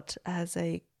I got as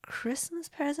a Christmas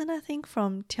present, I think,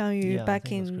 from Tianyu Yeah, I back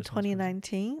think it was in Christmas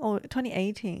 2019 or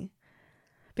 2018.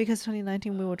 Because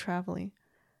 2019 we were traveling.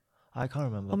 I can't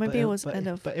remember. Or maybe but it was but end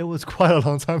of- But it was quite a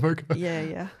long time ago.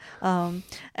 Yeah.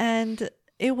 And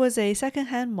it was a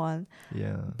secondhand one,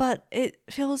 Yeah. but it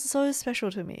feels so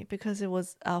special to me because it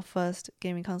was our first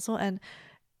gaming console, and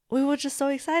we were just so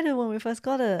excited when we first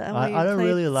got it, and we I don't played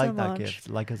really so like that much. gift.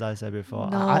 Like as I said before,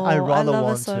 No, I I rather love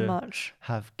want it so to much.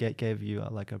 have gave you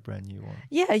like a brand new one.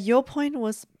 Yeah, your point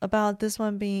was about this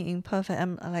one being imperfect.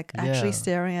 I'm like actually Yeah.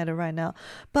 staring at it right now.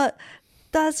 But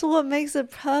that's what makes it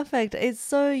perfect. It's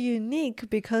so unique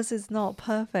because it's not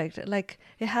perfect. Like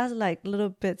it has like little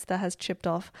bits that has chipped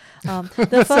off. The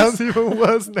That first sounds even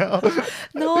worse now.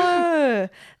 no,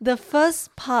 the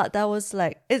first part that was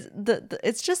like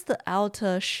it's just the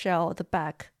outer shell, the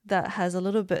back that has a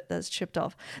little bit that's chipped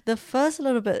off. The first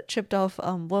little bit chipped off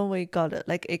when we got it,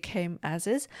 like it came as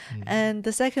is, and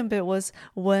the second bit was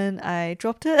when I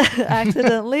dropped it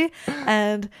accidentally,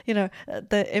 and you know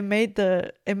it made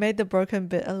the broken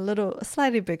bit a little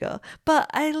slightly bigger. But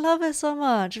I love it so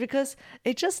much because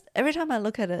it just every time I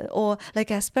look at it, or like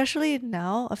especially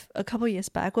now a couple years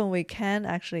back when we can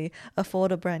actually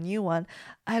afford a brand new one,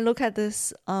 I look at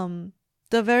this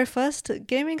the very first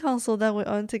gaming console that we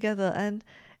owned together, and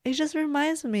it just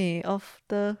reminds me of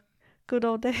the good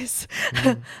old days.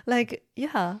 Like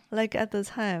yeah, like at the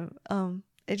time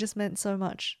it just meant so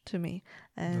much to me,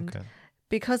 and Okay.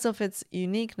 because of its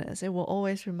uniqueness, it will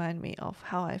always remind me of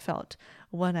how I felt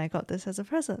when I got this as a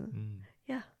present.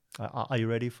 Yeah. Are you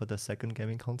ready for the second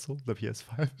gaming console, the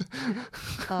PS5?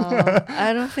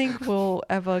 I don't think we'll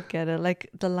ever get it. Like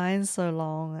the line's so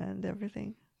long and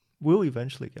everything. We'll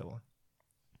eventually get one.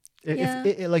 Yeah.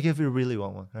 If we really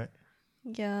want one, right?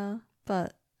 Yeah,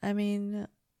 but I mean,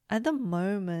 at the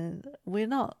moment, we're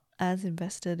not as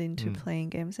invested into playing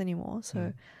games anymore,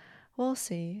 so we'll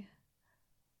see.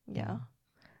 Yeah.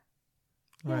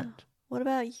 Yeah. Right. What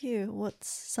about you? What's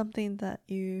something that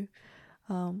you,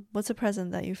 what's a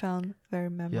present that you found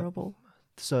very memorable?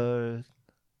 So,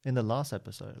 in the last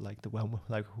episode, like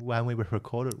when we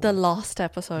recorded The one, last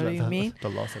episode, you mean? the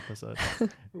last episode,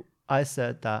 I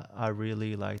said that I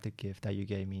really like the gift that you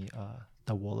gave me.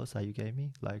 The wallets that you gave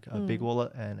me, like a big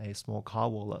wallet and a small car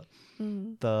wallet.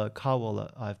 The car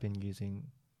wallet I've been using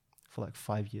for like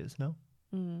 5 years now.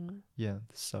 Yeah,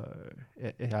 so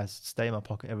it has stayed in my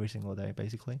pocket every single day,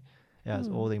 basically. It has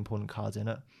all the important cards in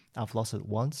it. I've lost it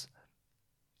once.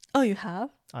 Oh, you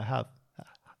have? I have.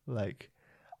 Like,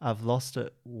 I've lost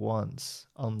it once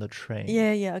on the train.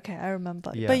 Yeah, okay, I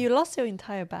remember. Yeah. But you lost your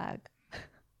entire bag.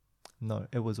 No,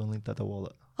 it was only the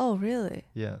wallet. Oh, really?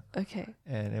 Yeah. Okay.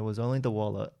 And it was only the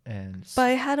wallet and...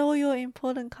 But it had all your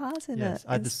important cards in Yes, it.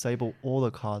 I disabled all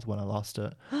the cards when I lost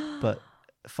it. But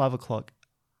 5 o'clock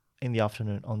in the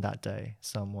afternoon on that day,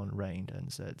 someone rang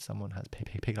and said someone has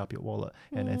picked up your wallet,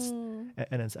 and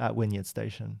it's at Wynyard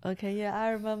Station. Okay, yeah, I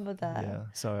remember that. Yeah,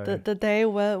 so the day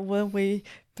when we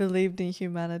believed in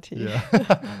humanity.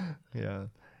 yeah, yeah,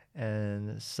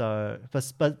 and so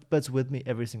but it's with me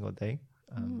every single day.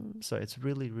 So it's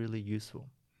really really useful.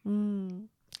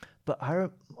 But I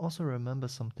also remember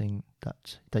something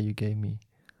that you gave me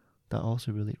that I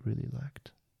also really really liked.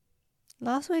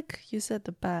 Last week you said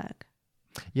the bag.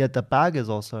 Yeah, the bag is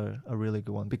also a really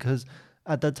good one because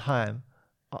at that time,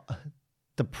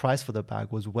 the price for the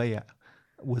bag was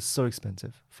was so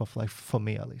expensive for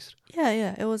me at least.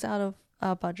 Yeah, it was out of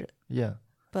our budget. Yeah,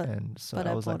 But and so but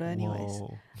I I was bought like, it anyways.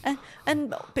 whoa. And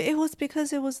but it was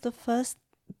because it was the first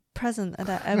present that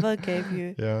I ever gave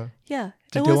you. Yeah. Yeah.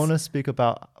 Do you want to speak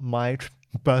about my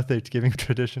birthday giving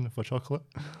tradition for chocolate?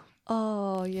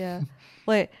 Oh yeah.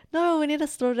 Wait, no, we need to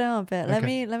slow down a bit.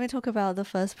 Okay. Let me talk about the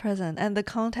first present. And the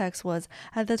context was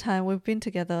at the time we've been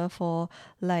together for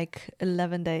like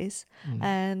 11 days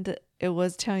and it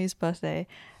was Qiangyi's birthday.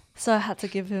 So I had to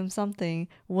give him something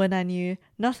when I knew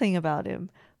nothing about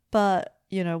him. But,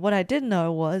 you know, what I did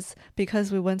know was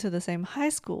because we went to the same high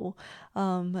school,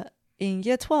 in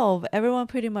year 12, everyone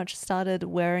pretty much started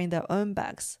wearing their own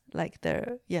bags, like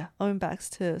their own bags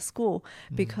to school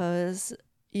because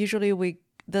usually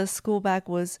the school bag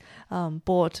was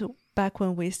bought back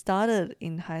when we started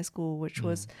in high school, which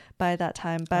was by that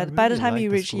time. By the time you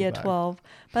reach year 12,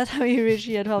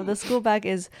 the school bag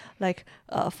is like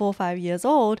 4 or 5 years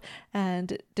old,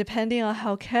 and depending on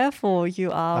how careful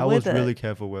you are with it. I was really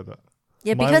careful with it.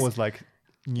 Yeah, Mine because was like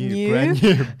brand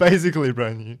new, basically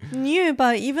brand new. New,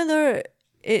 but even though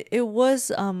it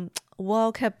was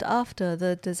well kept after,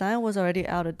 the design was already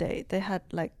out of date. They had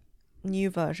like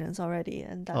new versions already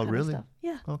and that kind of stuff.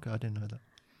 Yeah. Okay, I didn't know that.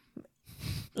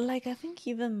 Like I think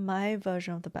even my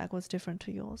version of the bag was different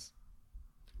to yours.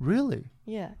 Really?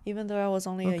 Yeah, even though I was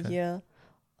only a year.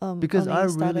 Because only I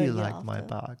started a really year like my after.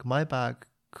 bag. My bag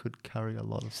could carry a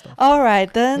lot of stuff. All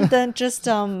right, then just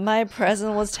my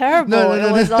present was terrible. No,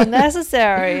 it was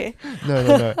unnecessary.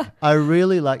 No. I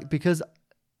really like, because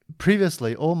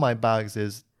previously all my bags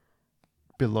is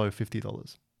below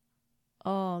 $50.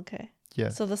 Oh, okay. Yeah.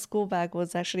 So the school bag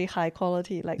was actually high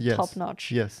quality, like Yes. top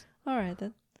notch. Yes. All right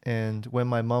then. And when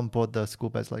my mom bought the school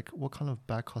bag, it's like, what kind of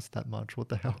bag costs that much? What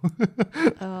the hell?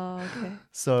 Oh, okay.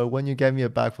 So when you gave me a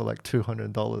bag for like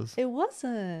 $200, It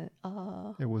wasn't.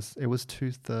 it was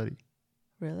 $230.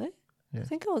 Really? Yeah. I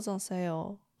think it was on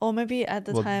sale. Or maybe at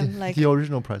the Well, time, like, the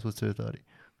original price was $230,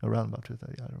 around about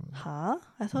 $230. I don't remember. huh?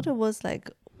 I thought it was like,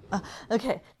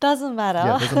 okay, doesn't matter.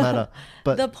 Yeah, doesn't matter.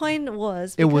 But The point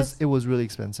was, it because, was really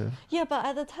expensive. yeah, but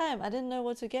at the time, I didn't know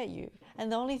what to get you.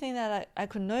 And the only thing that I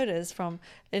could notice from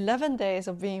 11 days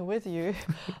of being with you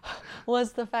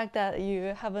was the fact that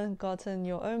you haven't gotten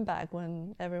your own bag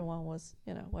when everyone was,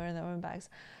 wearing their own bags.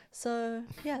 So,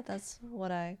 yeah, that's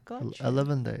what I got you.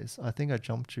 11 days. I think I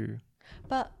jumped you.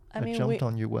 But, I mean, jumped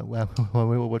on you when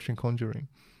we were watching Conjuring.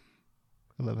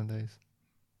 11 days.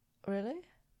 Really?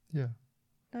 Yeah.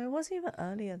 No, it was even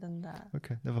earlier than that.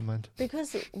 Okay, never mind.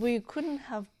 Because we couldn't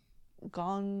have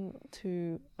gone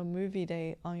to a movie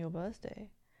day on your birthday.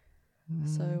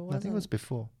 So it I think it was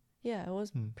before. Yeah, it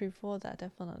was before that,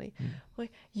 definitely. Mm.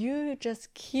 Wait, you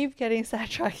just keep getting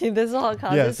sidetracked in this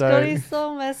podcast. Yeah, it's sorry. going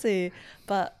so messy.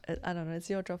 But I don't know, it's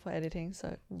your job for editing,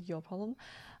 so your problem.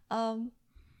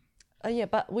 Yeah,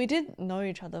 but we did know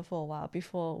each other for a while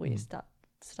before we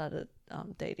started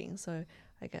dating. So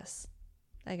I guess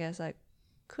I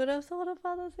could have thought of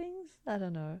other things. I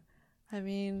don't know. I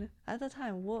mean, at the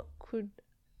time, what could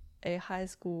a high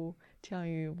school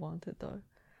Tianyu wanted though?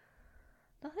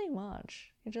 Nothing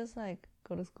much. You just like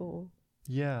go to school.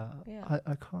 Yeah. Yeah.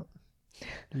 I can't.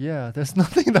 Yeah, there's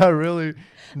nothing that I really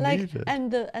Like needed.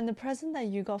 and the present that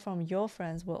you got from your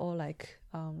friends were all like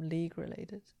league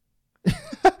related.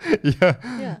 Yeah.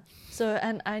 Yeah. So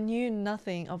and I knew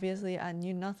nothing. Obviously, I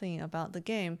knew nothing about the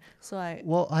game. So I I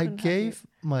couldn't have gave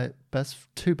my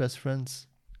two best friends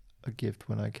a gift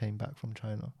when I came back from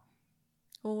China.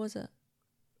 What was it?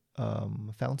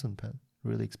 Fountain pen,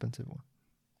 really expensive one.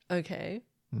 Okay.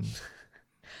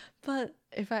 But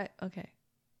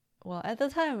well, at the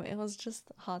time it was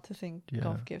just hard to think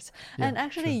of gifts. Yeah, and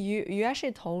actually, you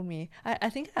actually told me. I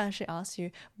think I actually asked you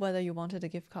whether you wanted a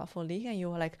gift card for League, and you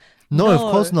were like, No, of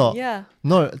course not. Yeah.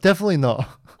 No, definitely not.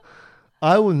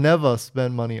 I will never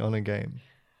spend money on a game.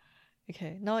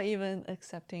 Okay, not even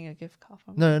accepting a gift card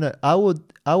from. No. I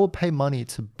would pay money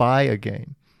to buy a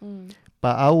game,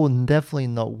 but I will definitely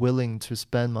not willing to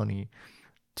spend money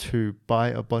to buy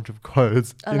a bunch of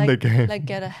cards in the game. Like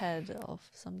get ahead of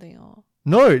something or.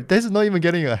 No, this is not even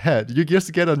getting ahead. You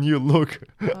just get a new look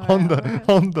on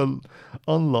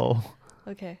LOL.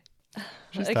 Okay.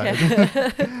 She's okay.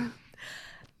 tired.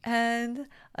 And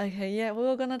okay, yeah, we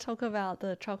were gonna talk about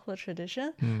the chocolate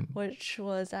tradition, which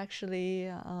was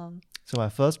actually So my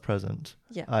first present,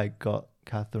 yeah, I got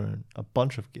Catherine a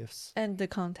bunch of gifts. and the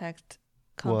context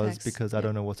Was because I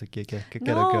don't know what to get a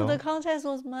girl. No, the context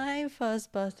was my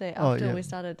first birthday after we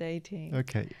started dating.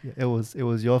 Okay, yeah, it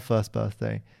was your first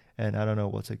birthday, and I don't know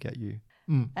what to get you.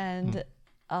 And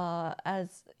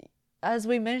as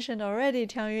we mentioned already,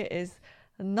 Tianyu is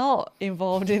not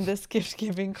involved in this gift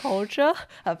giving culture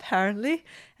apparently,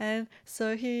 and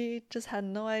so he just had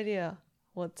no idea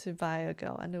what to buy a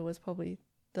girl, and it was probably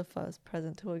the first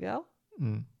present to a girl.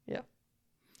 Yeah.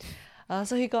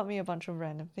 So he got me a bunch of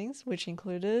random things, which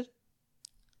included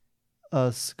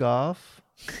a scarf,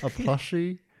 a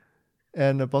plushie,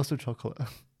 and a box of chocolate.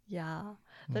 Yeah,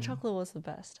 the chocolate was the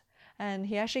best. And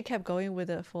he actually kept going with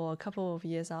it for a couple of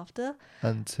years after.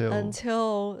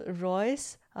 Until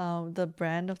Royce, the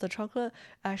brand of the chocolate,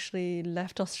 actually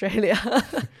left Australia.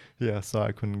 Yeah, so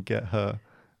I couldn't get her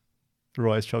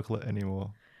Royce chocolate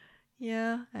anymore.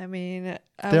 Yeah, I mean,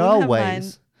 there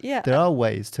are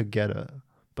ways to get it.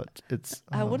 But it's.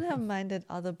 I wouldn't have minded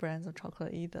other brands of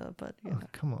chocolate either, but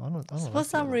come on, I don't for like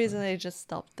some reason it just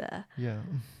stopped there. Yeah.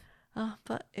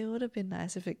 But it would have been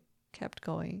nice if it kept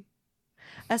going,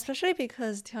 especially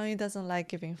because Tianyu doesn't like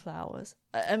giving flowers.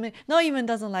 I mean, not even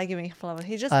doesn't like giving flowers.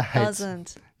 He just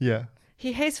doesn't. Yeah.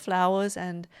 He hates flowers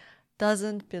and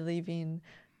doesn't believe in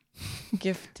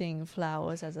gifting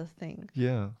flowers as a thing.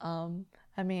 Yeah.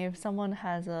 I mean, if someone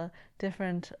has a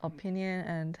different opinion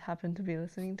and happen to be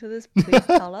listening to this, please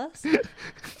tell us.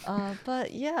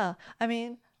 But yeah, I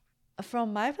mean,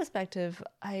 from my perspective,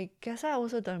 I guess I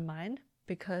also don't mind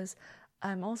because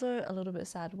I'm also a little bit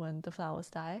sad when the flowers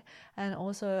die. And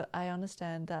also I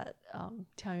understand that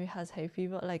Tianyu has hay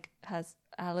fever, like has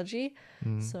allergy.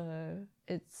 So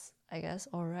it's, I guess,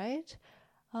 all right.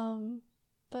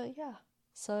 But yeah,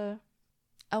 so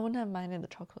I wouldn't have minded the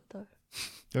chocolate though.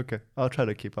 Okay, I'll try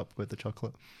to keep up with the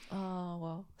chocolate. Oh,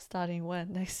 well, starting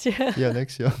when? Next year? Yeah,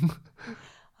 next year.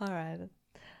 All right.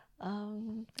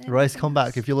 Rice, come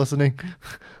back if you're listening.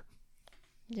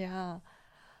 Yeah.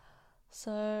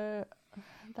 So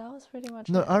that was pretty much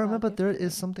No, it I about remember gift there giving.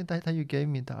 is something that you gave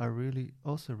me that I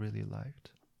also really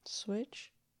liked.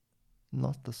 Switch.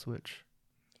 Not the Switch.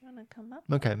 You wanna come up?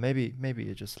 Okay, maybe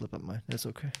it just slipped up mine. It's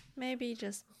okay. Maybe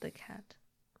just the cat.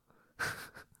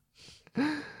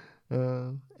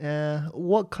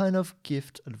 What kind of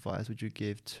gift advice would you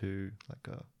give to like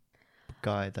a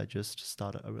guy that just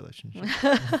started a relationship?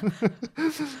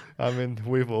 I mean,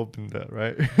 we've all been there,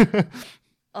 right?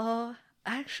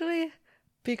 Actually,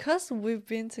 because we've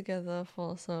been together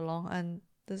for so long and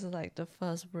this is like the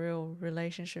first real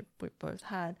relationship we both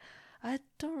had, I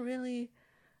don't really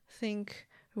think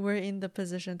we're in the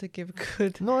position to give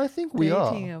good No, I think we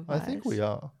dating are. I think we advice.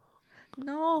 are.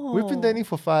 No. We've been dating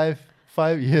for five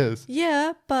years.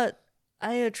 Yeah, but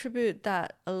I attribute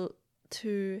that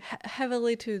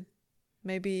heavily to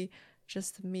maybe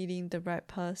just meeting the right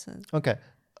person. Okay.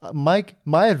 My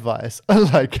advice,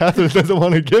 like Catherine doesn't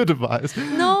want to give advice.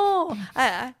 No,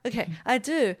 I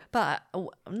do, but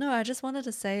no, I just wanted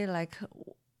to say like,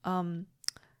 how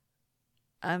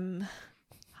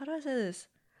do I say this?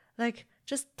 Like,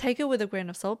 just take it with a grain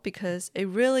of salt because it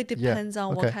really depends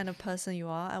on what okay. kind of person you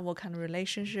are and what kind of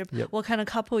relationship, Yep. what kind of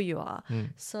couple you are.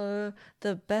 So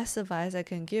the best advice I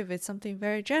can give is something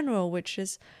very general, which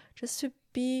is just to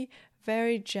be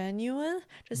very genuine,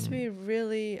 just to be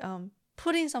really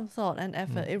putting some thought and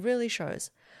effort. It really shows.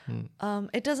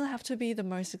 It doesn't have to be the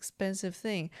most expensive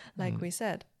thing, like we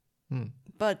said,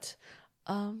 but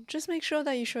just make sure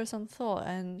that you show some thought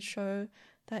and show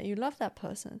that you love that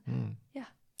person. Yeah.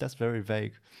 That's very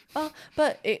vague.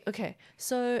 But okay.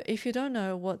 So if you don't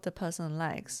know what the person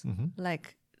likes,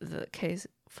 like the case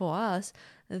for us,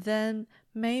 then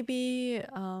maybe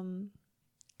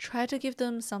try to give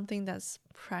them something that's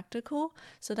practical,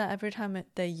 so that every time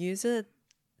they use it,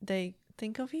 they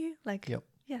think of you. Like, Yep.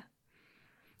 yeah.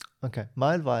 Okay.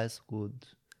 My advice would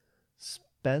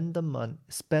spend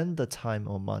the time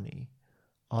or money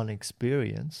on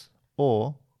experience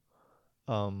or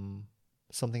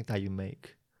something that you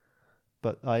make.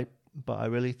 But I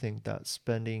really think that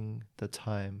spending the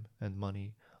time and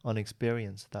money on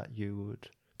experience that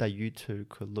you two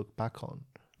could look back on,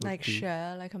 Like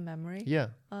share, like a memory. yeah,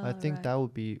 I think right. that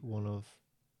would be one of.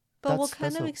 But what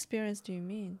kind of experience do you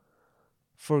mean?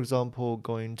 For example,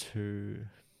 going to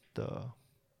the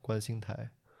Guanxingtai.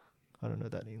 I don't know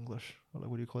that in English.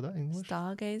 What do you call that in English?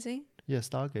 Stargazing? Yeah,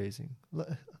 stargazing.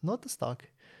 Not the star.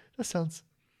 That sounds.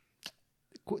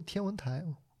 天文台.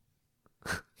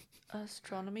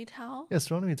 Astronomy tower? Yeah,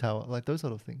 astronomy tower, like those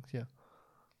sort of things. Yeah.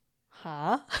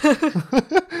 Huh?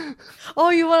 Oh,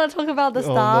 you want to talk about the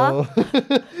star? Oh,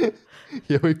 no.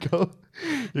 Here we go.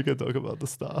 You can talk about the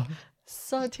star.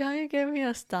 So Tianyu gave me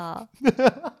a star.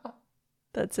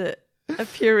 That's it. A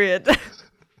period.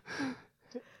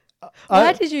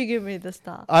 Why did you give me the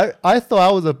star? I thought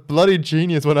I was a bloody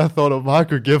genius when I thought of I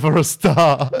could give her a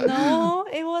star. No,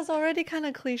 it was already kind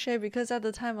of cliche because at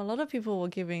the time a lot of people were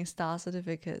giving star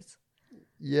certificates.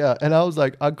 Yeah, and I was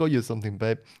like, I got you something,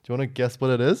 babe. Do you want to guess what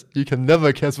it is? You can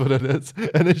never guess what it is.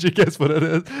 And then she guessed what it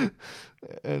is.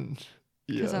 And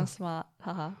Because yeah. I'm smart.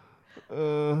 Haha.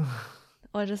 Uh,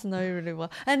 I just know you really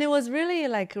well. And it was really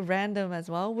like random as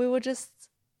well. We were just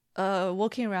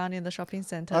walking around in the shopping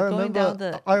center, going down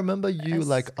the. I remember you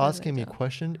like escalator. asking me a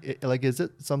question, like, is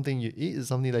it something you eat? Is it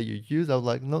something that you use? I was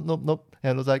like, nope.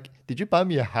 And I was like, did you buy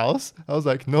me a house? I was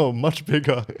like, no, much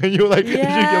bigger. And you were like, did you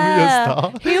give me a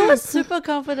star? He was super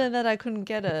confident that I couldn't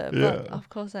get it, but Yeah. of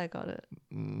course I got it.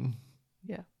 Mm,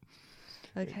 Yeah.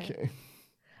 Okay. okay.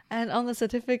 And on the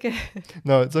certificate,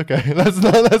 No, it's okay. Let's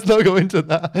not go into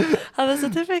that. on the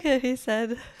certificate, he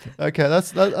said, Okay,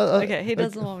 okay, he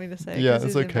doesn't want me to say. Yeah, 'cause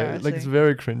it's it's okay. Like it's embarrassing.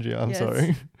 very cringy. I'm Yeah,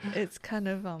 sorry. It's kind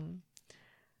of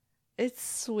it's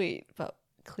sweet but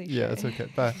cliche. Yeah, it's okay.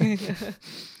 Bye.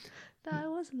 No, it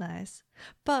was nice,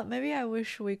 but maybe I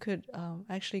wish we could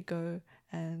actually go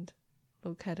and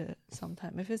look at it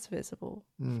sometime if it's visible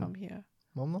from here.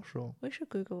 I'm not sure. We should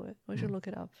Google it. We should look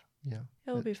it up. Yeah.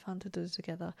 It would be fun to do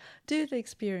together. Do the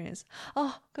experience.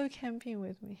 Oh, go camping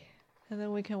with me, and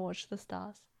then we can watch the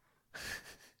stars.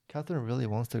 Catherine really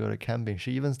wants to go to camping.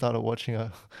 She even started watching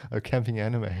a camping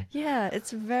anime. Yeah,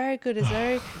 it's very good. It's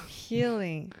very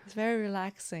healing. It's very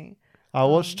relaxing. I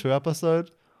watched 2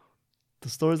 episodes. The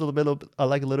story's a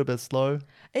little bit slow.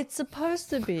 It's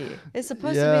supposed to be. It's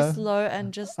supposed to Yeah. be slow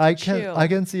and just I chill.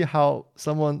 can see how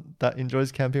someone that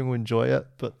enjoys camping will enjoy it,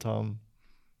 but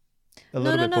a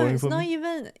little bit boring It's for not me.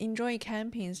 even enjoying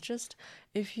camping. It's just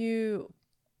if you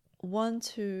want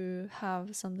to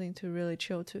have something to really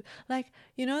chill to. Like,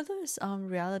 you know those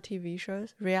reality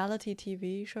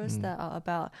TV shows that are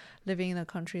about living in the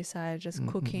countryside, just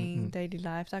cooking, daily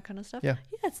life, that kind of stuff. Yeah.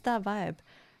 Yeah, it's that vibe.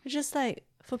 It's just like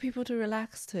for people to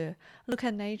relax to, look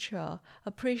at nature,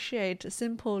 appreciate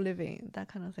simple living, that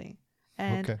kind of thing.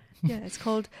 And Okay. yeah, it's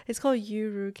called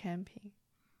Yuru camping.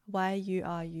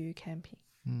 YURU camping.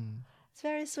 It's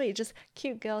very sweet. Just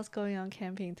cute girls going on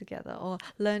camping together or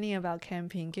learning about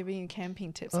camping, giving you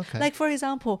camping tips. Okay. Like, for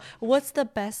example, what's the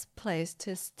best place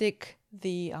to stick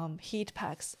the heat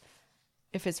packs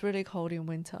if it's really cold in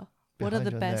winter? What are Behind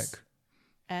the your best? neck.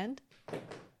 And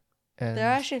And there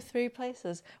are actually 3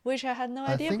 places, which I had no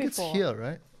I idea think before. it's here,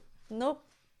 right? Nope.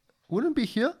 Wouldn't it be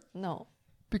here? No.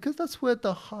 Because that's where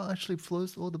the heart actually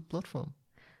flows all the blood from.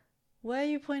 Where are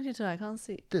you pointing to? I can't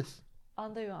see. This.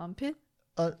 Under your armpit?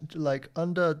 Like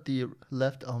under the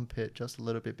left armpit, just a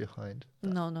little bit behind.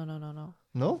 No.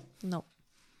 No? No.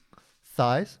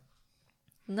 Thighs?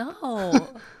 No.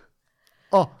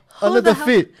 Oh, Who under the the hell-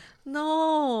 feet. No.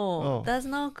 Oh. That's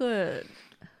not good.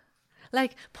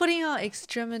 Like, putting out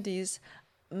extremities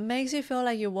makes you feel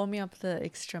like you're warming up the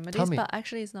extremities, Tummy. but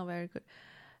actually it's not very good.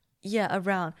 Yeah,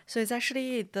 around. So it's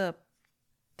actually the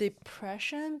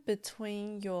depression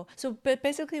between your... So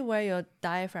basically where your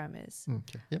diaphragm is.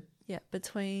 Okay. Yep. Yeah,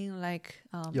 between like...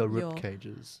 Your rib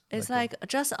cages. It's like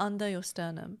just under your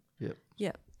sternum. Yep.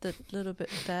 Yeah, the little bit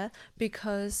there.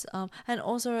 Because... and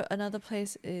also another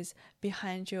place is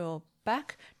behind your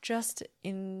back, just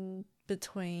in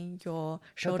between your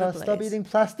shoulder blades. Stop eating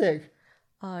plastic.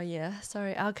 Oh, yeah.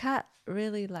 Sorry. Our cat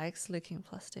really likes licking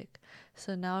plastic.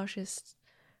 So now she's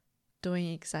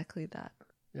doing exactly that.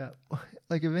 Yeah.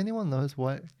 Like if anyone knows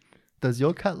why, does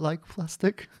your cat like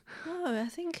plastic? No, I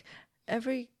think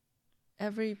every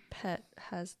pet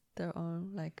has their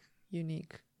own like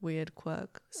unique weird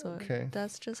quirk. So Okay.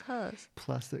 that's just hers.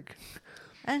 Plastic.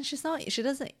 And she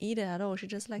doesn't eat it at all. She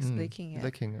just likes licking it.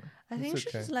 Licking it. I think It's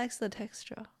she just likes the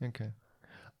texture. Okay.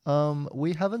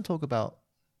 We haven't talked about,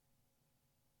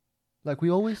 like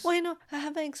we always. Wait, no, I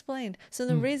haven't explained. So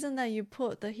the reason that you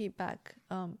put the heat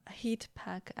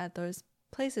pack at those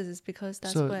places is because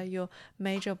that's where your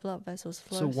major blood vessels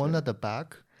flow. So one through. at the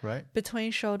back, right?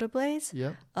 Between shoulder blades,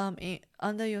 Yep.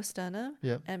 under your sternum,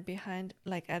 Yep. and behind,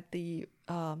 like at the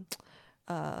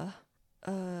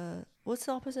what's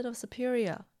the opposite of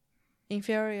superior?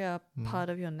 Inferior part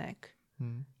of your neck.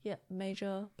 Yeah,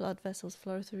 major blood vessels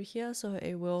flow through here, so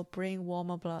it will bring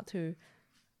warmer blood to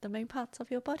the main parts of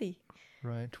your body.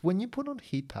 Right. When you put on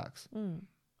heat packs,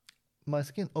 my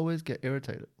skin always get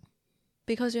irritated.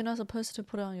 Because you're not supposed to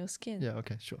put it on your skin. Yeah.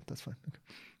 Okay. Sure. That's fine. Okay.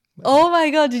 Oh my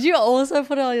god, did you also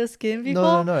put it on your skin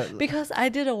before? No. Because I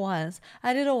did it once.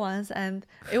 And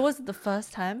it was the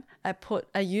first time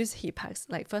I used heat packs,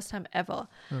 like first time ever.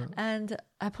 And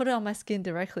I put it on my skin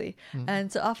directly.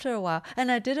 And so after a while,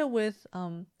 and I did it with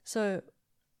so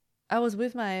I was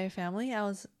with my family. I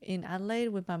was in Adelaide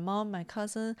with my mom, my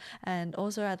cousin, and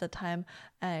also at the time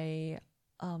an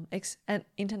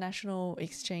international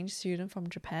exchange student from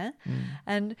Japan.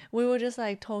 And we were just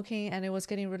like talking, and it was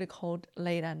getting really cold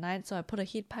late at night, so I put a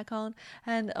heat pack on,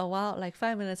 and a while, like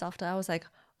 5 minutes after, I was like,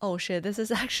 oh shit, this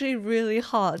is actually really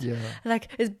hot. Yeah. Like,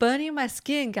 it's burning my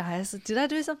skin, guys. Did I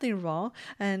do something wrong?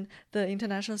 And the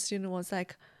international student was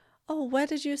like, oh, where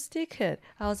did you stick it?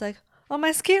 I was like, on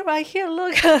my skin right here,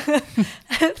 look.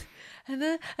 and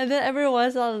then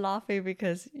everyone started laughing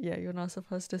because you're not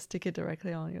supposed to stick it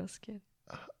directly on your skin.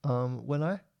 When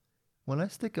I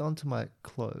stick it onto my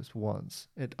clothes once,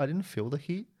 I didn't feel the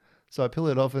heat, so I peel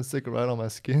it off and stick it right on my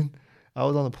skin. I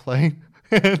was on a plane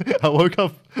and I woke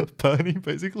up burning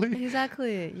basically.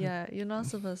 Exactly. Yeah, you're not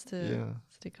supposed to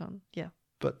stick on. Yeah.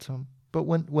 But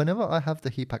whenever I have the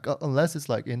heat pack, unless it's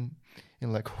like in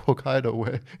like Hokkaido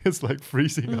where it's like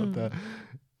freezing out there,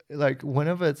 like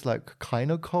whenever it's like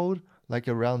kind of cold, like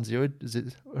around 0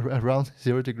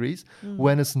 degrees,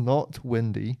 when it's not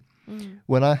windy.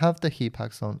 When I have the heat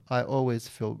packs on, I always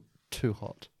feel too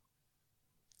hot.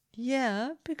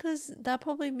 Yeah, because that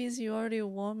probably means you're already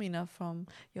warm enough from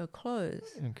your clothes.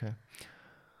 Okay.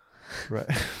 Right.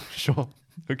 Sure.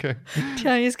 Okay.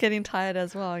 Tian is getting tired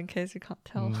as well, in case you can't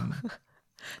tell.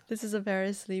 This is a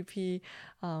very sleepy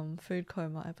food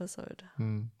coma episode.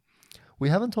 We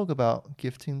haven't talked about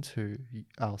gifting to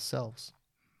ourselves.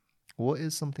 What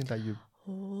is something that you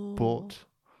bought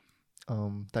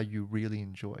that you really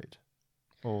enjoyed?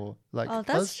 Or like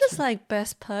that's just like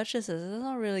best purchases. It's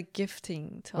not really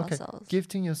gifting to ourselves.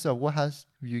 Gifting yourself. What has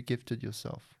you gifted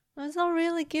yourself? No, it's not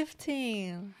really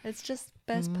gifting. It's just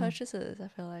best purchases, I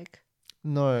feel like.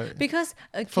 No. Because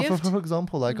a gift... For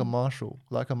example, like a Marshall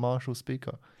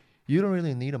speaker. you don't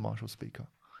really need a Marshall speaker.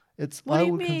 It's What do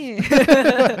you mean?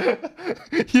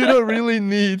 You don't really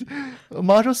need a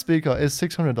Marshall speaker. Is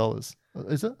 $600.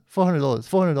 Is it $400?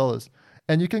 $400,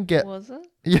 and you can get Was it?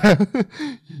 yeah,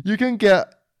 you can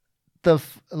get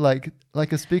like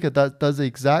a speaker that does the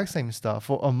exact same stuff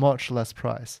for a much less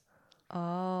price.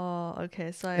 Oh,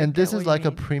 okay. So And this is like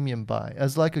a mean. premium buy,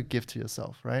 as like a gift to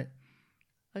yourself, right?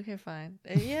 Okay, fine.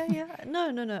 Yeah. No.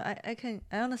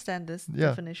 I understand this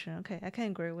definition. Okay, I can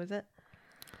agree with it.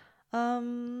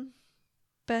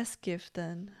 Best gift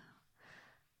then.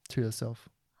 To yourself.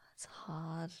 It's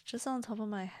hard. Just on top of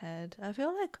my head, I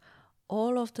feel like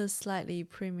all of the slightly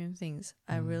premium things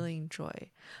I really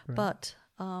enjoy, Right.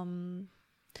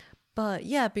 but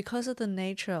yeah, because of the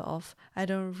nature of I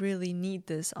don't really need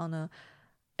this on a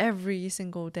every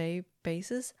single day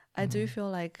basis, I do feel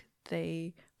like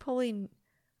they probably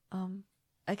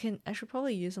I should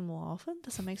probably use them more often.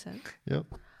 Does that make sense? Yep.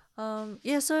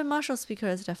 Yeah, so Marshall speaker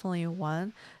is definitely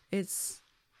one. It's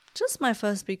just my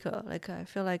first speaker. Like I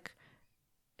feel like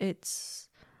it's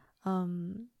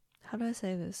how do I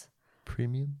say this?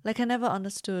 Premium. Like I never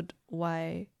understood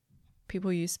why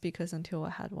people use speakers until I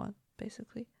had one,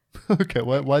 basically. Okay,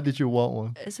 why did you want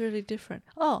one? It's really different.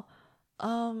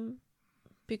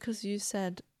 Because you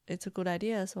said it's a good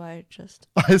idea, so I just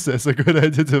I said it's a good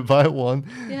idea to buy one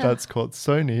Yeah. that's called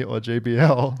Sony or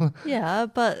JBL. Yeah,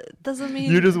 but doesn't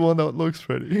mean You just want that looks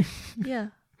pretty. yeah.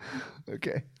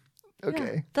 Okay. Yeah.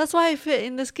 Okay. That's why I fit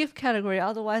in this gift category.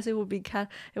 Otherwise, it would be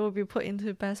put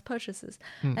into best purchases.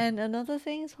 And another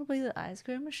thing is probably the ice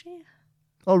cream machine.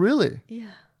 Oh, really?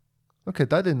 Yeah. Okay,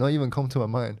 that did not even come to my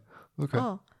mind. Okay.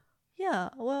 Oh, yeah.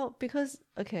 Well, because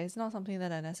it's not something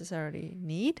that I necessarily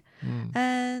need, Mm.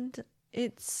 and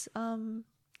it's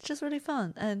just really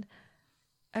fun, and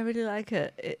I really like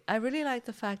it. I really like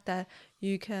the fact that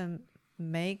you can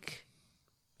make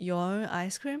your own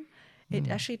ice cream. It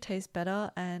actually tastes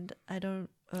better, and I don't.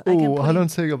 I can Oh, put I in-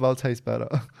 don't think about taste better.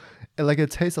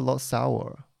 It tastes a lot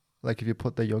sour. Like if you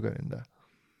put the yogurt in there.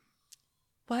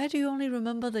 Why do you only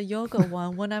remember the yogurt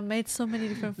one when I made so many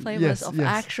different flavors Yes, of yes.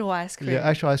 actual ice cream? Yeah,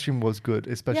 actual ice cream was good,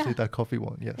 especially Yeah. that coffee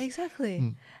one. Yes. Exactly.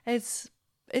 Mm.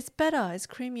 It's better. It's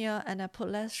creamier, and I put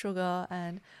less sugar,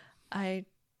 and I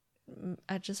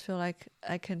just feel like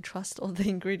I can trust all the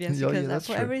ingredients Yeah, because I that's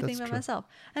put true, everything that's by true. myself,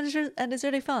 and it's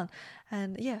really fun.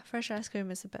 And yeah, fresh ice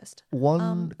cream is the best.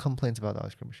 One complaint about the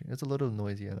ice cream machine: it's a little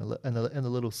noisy and a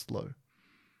little slow.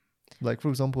 Like for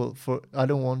example,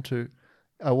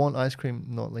 I want ice cream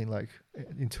not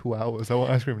in 2 hours. I want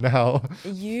ice cream now.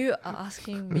 You are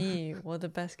asking me what the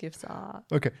best gifts are,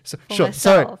 Okay, so For sure.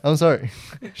 Sorry, myself. I'm sorry.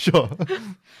 Sure.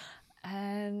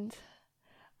 and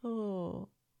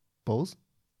Bowls,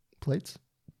 plates,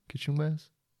 kitchenwares.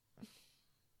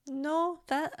 no,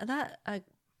 that I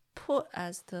put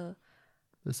as the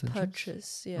Essentials?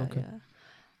 purchase. Yeah, Okay.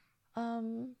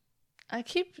 yeah. I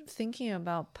keep thinking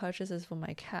about purchases for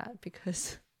my cat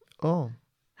because Oh,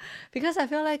 I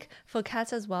feel like for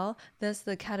cats as well, there's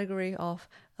the category of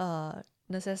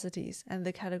necessities and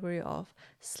the category of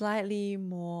slightly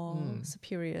more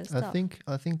superior stuff.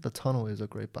 I think the tunnel is a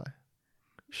great buy.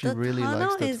 She the really tunnel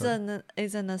likes the is tunnel.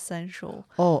 an essential.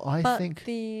 Oh, But think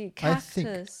the I think-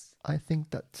 cactus, I think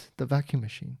that the vacuum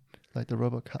machine, like the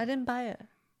robot cat. I didn't buy it.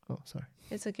 Oh, sorry.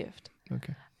 It's a gift.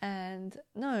 Okay. And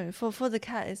no, for the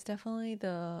cat, it's definitely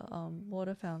the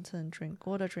water fountain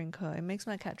water drinker. It makes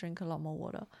my cat drink a lot more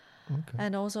water. Okay.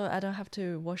 And also, I don't have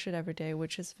to wash it every day,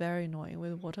 which is very annoying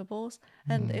with water bowls.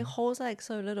 And it holds like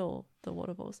so little, the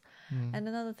water bowls. And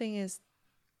another thing is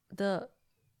the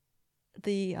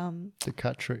The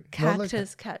cat tree. Not like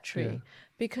cactus cat tree, yeah.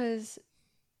 because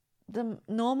the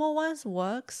normal ones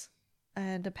works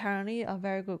and apparently are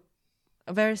very good,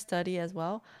 very sturdy as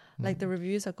well. Like the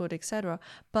reviews are good, etc.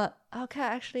 But our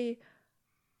cat actually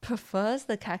prefers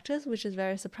the cactus, which is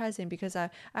very surprising because I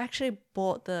actually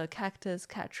bought the cactus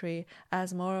cat tree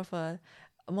as more of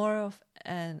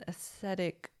an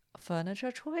aesthetic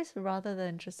furniture choice rather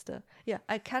than just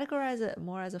I categorize it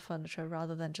more as a furniture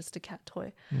rather than just a cat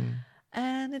toy.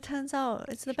 And it turns out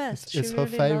it's the best. It's She her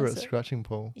really favorite loves it. scratching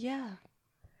pole. Yeah.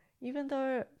 Even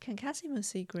though can cats even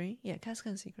see green? Yeah, cats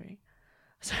can see green.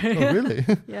 Sorry. Oh, really?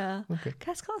 Yeah. Okay.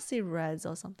 Cats can't see reds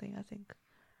or something, I think.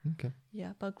 Okay.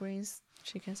 Yeah, but greens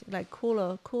she can see. Like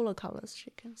cooler colors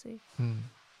she can see.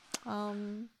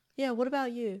 Yeah, what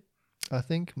about you? I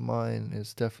think mine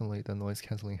is definitely the noise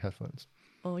cancelling headphones.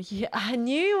 Oh yeah, I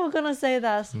knew you were gonna say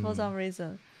that for some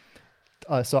reason.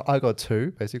 So I got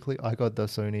two basically. I got the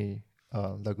Sony,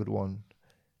 the good one,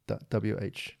 the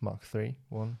WH Mark III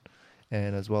one,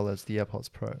 and as well as the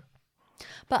AirPods Pro.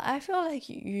 But I feel like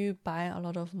you buy a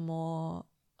lot of more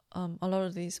a lot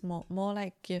of these more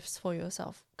like gifts for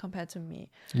yourself compared to me.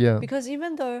 Yeah. Because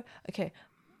even though, okay,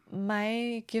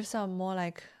 my gifts are more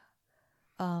like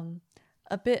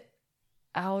a bit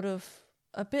out of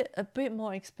a bit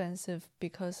more expensive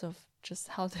because of just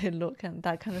how they look and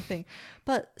that kind of thing,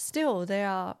 but still they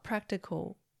are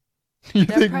practical. You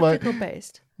They're think practical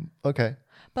based. Okay.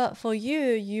 But for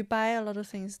you buy a lot of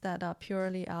things that are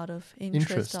purely out of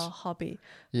interest or hobby.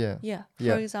 Yeah. Yeah.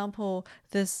 Yeah. For example,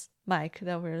 this mic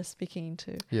that we're speaking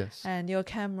into, Yes. and your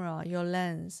camera, your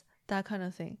lens, that kind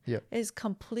of thing, Yeah. is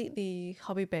completely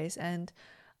hobby based. And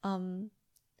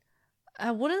I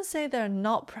wouldn't say they're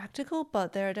not practical,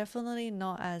 but they're definitely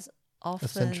not as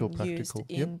Essential often used practical.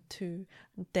 Yep. into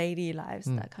daily lives,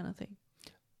 Mm. that kind of thing.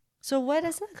 So where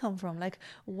does that come from? Like,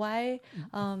 why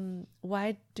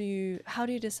do you, how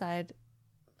do you decide,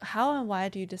 how and why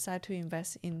do you decide to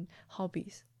invest in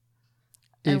hobbies?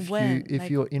 And when, If like,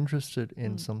 you're interested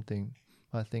in something,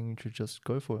 I think you should just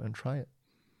go for it and try it.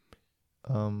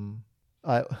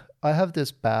 I have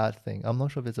this bad thing. I'm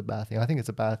not sure if it's a bad thing. I think it's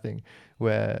a bad thing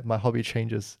where my hobby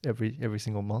changes every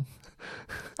single month.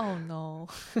 oh no.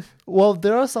 Well,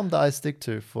 there are some that I stick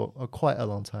to for quite a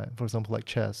long time. For example, like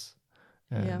chess.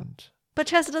 And Yeah. But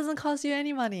chess doesn't cost you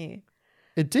any money.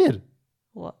 it did.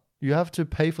 What? You have to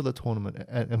pay for the tournament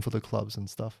and for the clubs and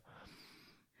stuff.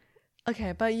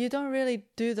 Okay, but you don't really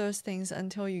do those things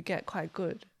until you get quite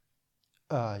good.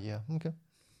 Yeah. Okay.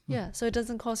 Yeah, so it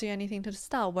doesn't cost you anything to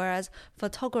start. Whereas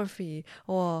photography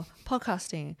or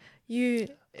podcasting,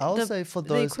 I'll say for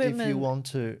those, if you want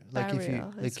to, like, if you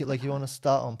barrier is like you quite want to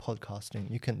start on podcasting,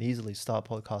 you can easily start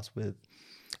podcast with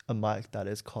a mic that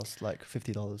is cost like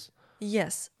 $50.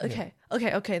 Yes. Yeah.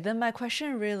 Okay. Then my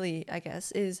question really, I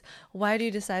guess, is why do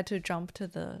you decide to jump to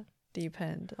the deep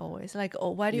end always? Like,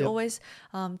 or why do you Yep. always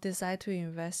decide to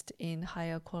invest in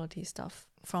higher quality stuff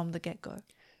from the get-go?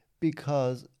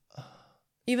 Because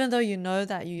Even though you know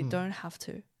that you don't have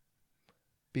to.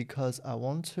 because I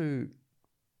want to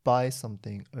buy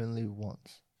something only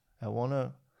once. I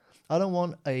don't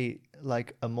want a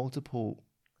multiple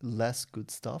less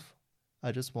good stuff.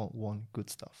 I just want one good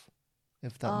stuff.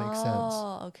 If that makes sense.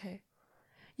 Oh, okay.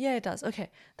 Yeah, it does.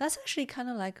 Okay. That's actually kind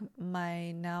of like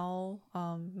my now,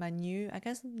 my new, I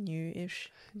guess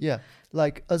new-ish. Yeah,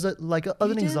 like as a like a, as You an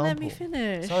didn't example. let me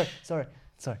finish. Sorry.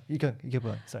 You can keep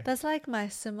going. Sorry. That's like my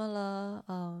similar,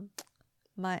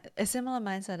 a similar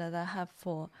mindset that I have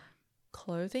for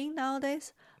clothing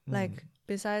nowadays. Like,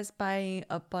 besides buying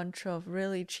a bunch of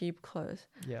really cheap clothes,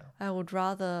 Yeah. I would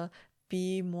rather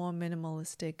be more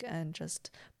minimalistic and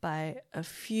just buy a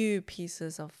few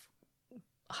pieces of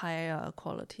higher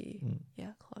quality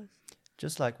clothes.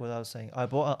 Just like what I was saying, I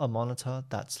bought a monitor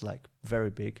that's like very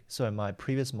big. So my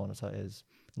previous monitor is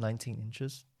 19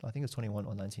 inches. I think it's 21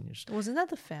 or 19 inches. Wasn't that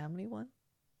the family one?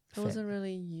 It wasn't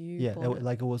really you. Yeah, bought it.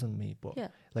 like it wasn't me bought. Yeah.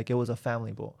 Like it was a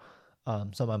family bought.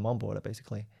 So my mom bought it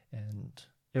basically, and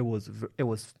it was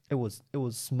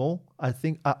small. I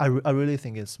think I really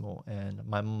think it's small, and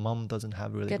my mom doesn't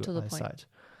have really Get to good the point. eyesight,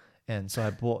 and so I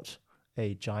bought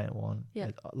a giant one,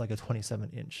 Yeah. like a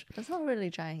 27-inch. That's not really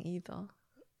giant either.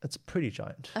 It's pretty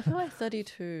giant. I feel like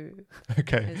 32.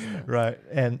 Okay, is the- right.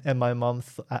 And my mom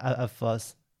at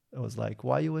first it was like,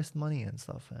 why you waste money and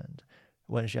stuff, and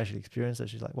when she actually experienced it,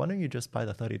 she's like, why don't you just buy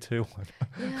the 32 one?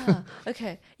 Yeah.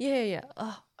 Okay. Yeah.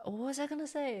 What was I gonna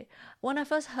say? When I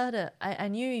first heard it, I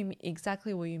knew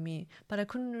exactly what you mean, but I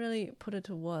couldn't really put it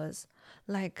to words.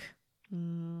 Like,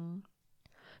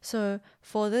 so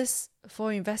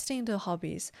for investing into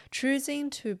hobbies, choosing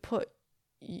to put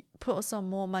some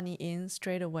more money in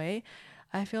straight away,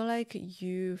 I feel like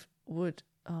you would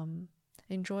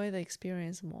enjoy the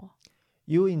experience more.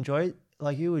 You enjoy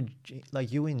you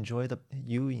enjoy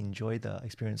the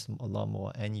experience a lot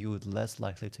more, and you would less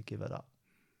likely to give it up.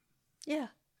 Yeah.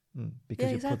 Because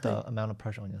Yeah, you put exactly. the amount of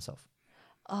pressure on yourself.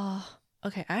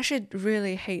 Okay. I actually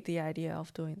really hate the idea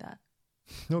of doing that.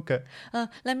 Okay.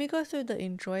 Let me go through the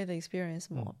enjoy the experience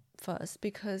more first,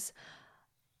 because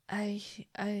I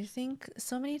think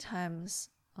so many times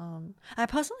I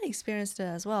personally experienced it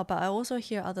as well, but I also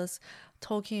hear others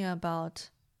talking about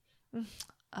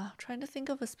trying to think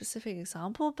of a specific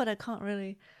example, but I can't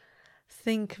really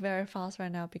think very fast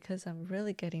right now because I'm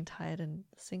really getting tired and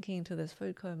sinking into this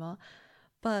food coma.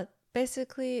 But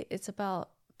basically it's about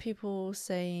people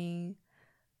saying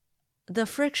the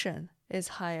friction is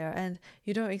higher and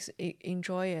you don't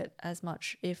enjoy it as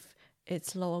much if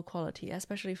it's lower quality,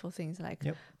 especially for things like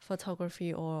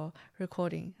photography or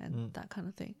recording and that kind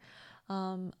of thing.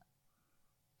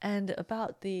 And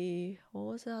about what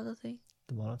was the other thing?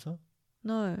 The monitor?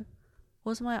 No.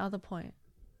 What's my other point?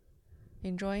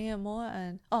 enjoying it more.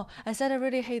 And I said I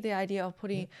really hate the idea of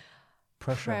putting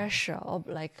pressure or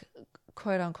like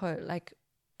quote unquote like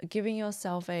giving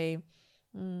yourself a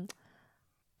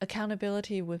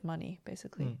accountability with money,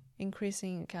 basically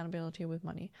increasing accountability with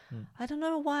money. I don't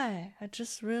know why. I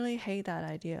just really hate that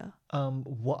idea.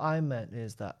 What I meant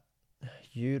is that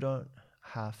you don't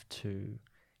have to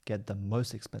get the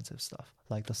most expensive stuff.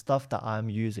 Like the stuff that I'm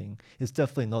using is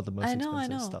definitely not the most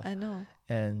expensive stuff. I know.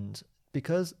 And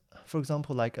because, for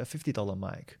example, like a $50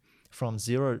 mic, from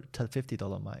 $0 to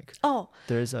 $50 mic,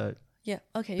 there is a yeah.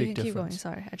 Okay, you can keep going.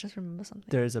 Sorry, I just remember something.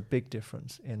 There is a big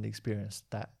difference in the experience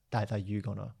that you're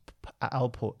gonna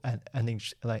output and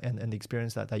the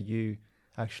experience that you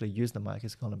actually use the mic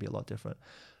is gonna be a lot different.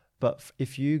 But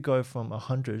if you go from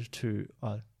 $100 to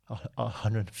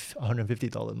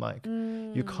 $150 mic,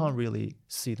 you can't really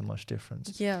see the much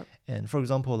difference. Yeah. And for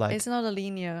example, like it's not a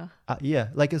linear.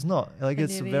 Like it's not like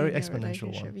it's a very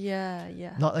exponential one.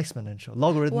 Yeah. Not exponential,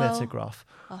 logarithmic graph.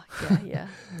 Oh yeah.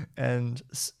 And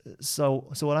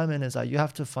so what I mean is that you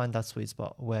have to find that sweet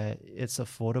spot where it's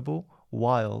affordable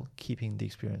while keeping the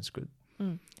experience good.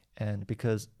 And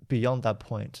because beyond that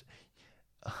point,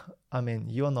 I mean,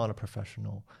 you are not a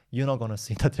professional. You're not going to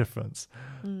see the difference.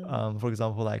 For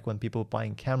example, like when people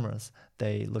buying cameras,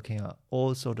 they looking at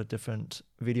all sort of different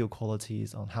video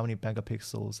qualities on how many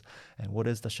megapixels and what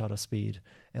is the shutter speed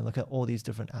and look at all these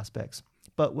different aspects.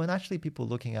 But when actually people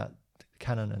looking at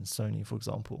Canon and Sony, for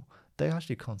example, they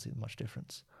actually can't see much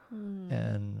difference.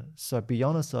 And so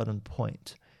beyond a certain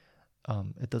point,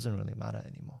 it doesn't really matter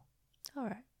anymore. All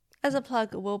right. As a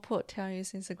plug, we'll put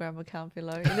Tianyu's Instagram account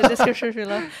below in the description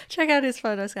below. Check out his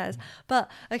photos, guys.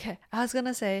 But okay, I was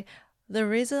gonna say the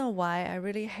reason why I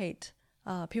really hate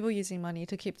people using money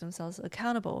to keep themselves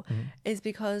accountable is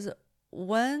because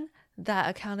when that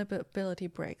accountability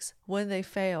breaks, when they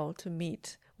fail to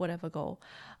meet whatever goal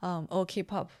or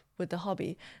keep up with the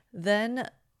hobby, then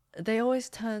they always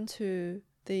turn to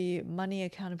the money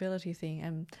accountability thing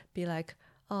and be like,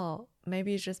 oh,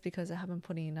 maybe it's just because I haven't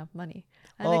put in enough money.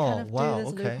 And they kind of do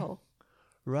this loophole.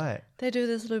 Right. They do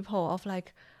this loophole of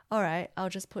like, all right, I'll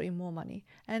just put in more money.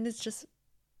 And it's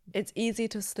easy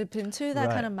to slip into that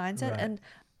kind of mindset. And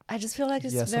I just feel like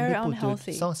it's very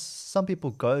unhealthy. Some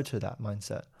people go to that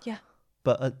mindset. Yeah.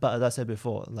 But as I said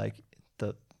before, like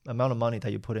the amount of money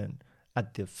that you put in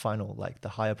at the final, like the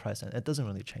higher price, and it doesn't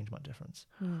really change much difference.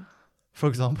 For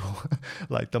example,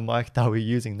 like the mic that we're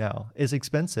using now is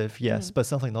expensive, yes, but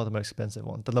something not the most expensive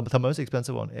one. The most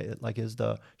expensive one is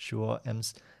the Shure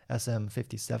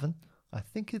SM57. I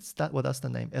think it's that. Well, that's the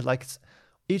name.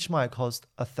 Each mic costs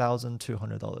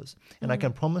 $1,200, and I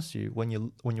can promise you, when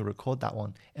you record that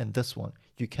one and this one,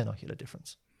 you cannot hear the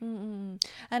difference. And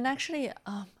actually,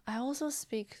 I also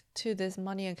speak to this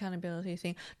money accountability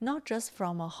thing, not just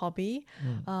from a hobby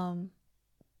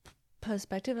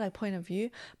perspective, like point of view,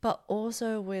 but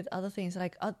also with other things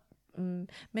like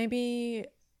maybe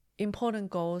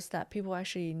important goals that people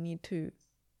actually need to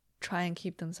try and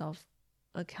keep themselves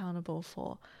accountable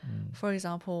for. For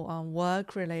example,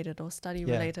 work related or study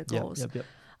related goals.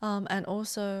 And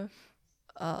also,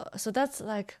 so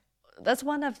that's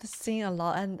one I've seen a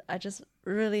lot, and I just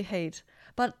really hate.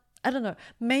 But I don't know,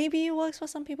 maybe it works for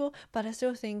some people, but I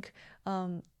still think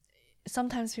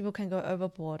sometimes people can go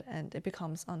overboard and it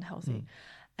becomes unhealthy.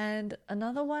 And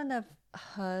another one I've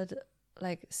heard,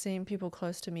 like seeing people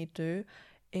close to me do,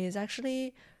 is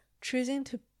actually choosing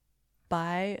to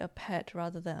buy a pet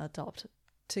rather than adopt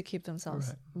to keep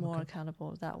themselves more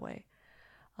accountable that way.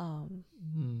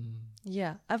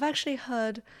 Yeah, I've actually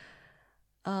heard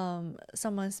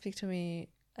someone speak to me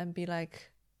and be like,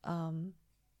 I'm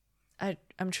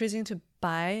choosing to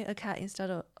buy a cat instead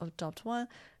of adopt one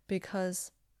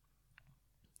because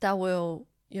that will,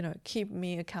 keep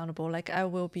me accountable. Like I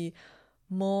will be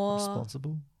more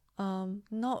responsible.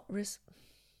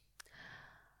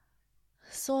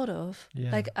 Sort of.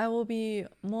 Like I will be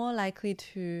more likely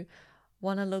to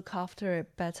want to look after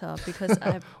it better because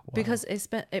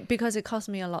because it cost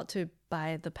me a lot to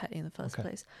buy the pet in the first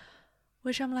place.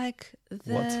 Which I'm like,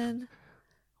 then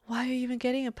why are you even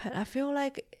getting a pet? I feel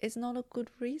like it's not a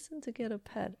good reason to get a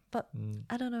pet, but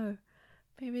I don't know.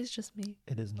 Maybe it's just me.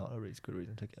 It is not a really good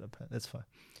reason to get a pet. That's fine.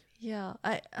 Yeah,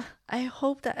 I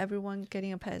hope that everyone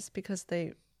getting a pet is because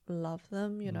they love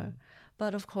them,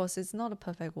 But of course, it's not a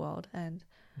perfect world, and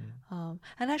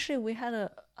actually we had a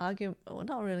argument, well,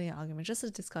 not really an argument, just a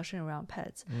discussion around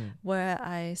pets, where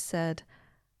I said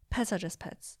pets are just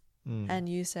pets, and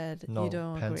you said you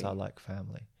don't agree. Pets are like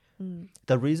family.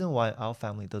 The reason why our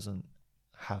family doesn't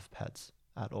have pets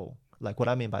at all, like what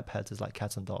I mean by pets is like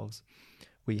cats and dogs.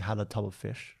 We had a tub of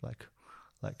fish,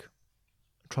 like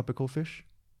tropical fish.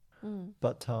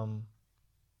 But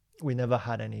we never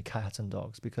had any cats and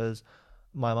dogs because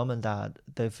my mom and dad,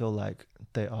 they feel like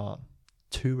they are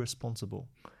too responsible.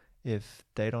 If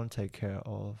they don't take care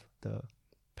of the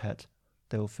pet,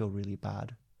 they will feel really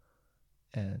bad.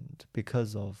 And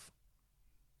because of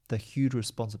the huge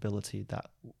responsibility that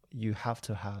you have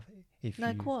to have if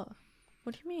Like you... what?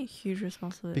 What do you mean huge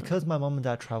responsibility? Because my mom and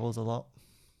dad travels a lot.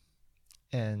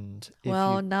 And if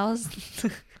well, now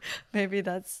maybe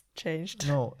that's changed.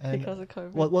 No, and because of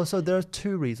COVID. well, so there are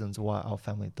two reasons why our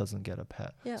family doesn't get a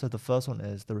pet. Yeah. So the first one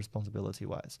is the responsibility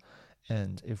wise,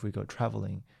 and if we go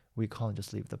traveling, we can't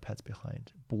just leave the pets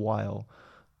behind. While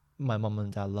my mom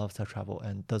and dad loves to travel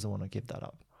and doesn't want to give that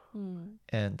up.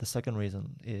 And the second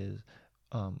reason is,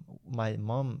 my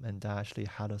mom and dad actually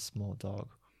had a small dog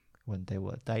when they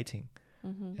were dating.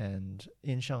 And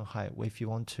in Shanghai, if you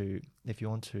want to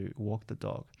walk the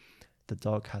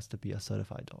dog has to be a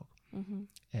certified dog.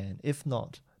 And if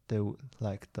not, they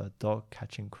like the dog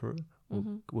catching crew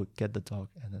would get the dog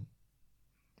and then,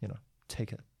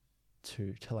 take it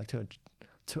to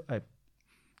a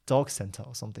dog center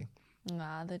or something.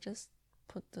 Nah, they just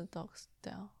put the dogs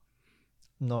down.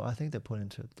 No, I think they put it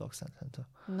into a dog center.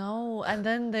 No, and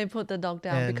then they put the dog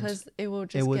down And because it will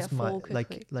just get full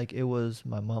quickly. Like it was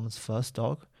my mom's first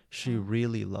dog. She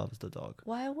really loves the dog.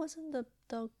 Why wasn't the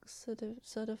dog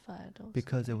certified? Also?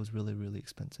 Because it was really, really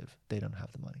expensive. They don't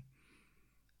have the money.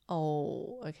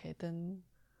 Oh, okay, then.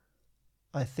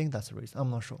 I think that's the reason.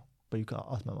 I'm not sure, but you can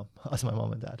ask my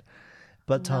mom and dad.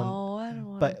 But no, I don't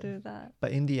want to do that.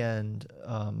 But in the end,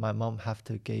 my mom have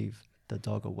to give the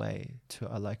dog away to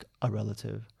a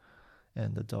relative,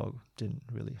 and the dog didn't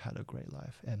really had a great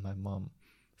life, and my mom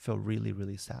felt really,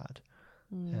 really sad,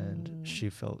 and she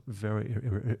felt very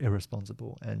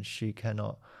irresponsible, and she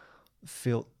cannot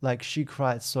feel like she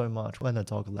cried so much when the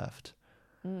dog left.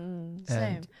 Same.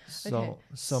 And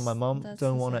so my mom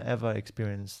don't want to ever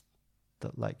experience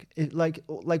that, like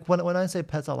when I say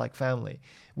pets are like family,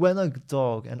 when a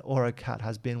dog or a cat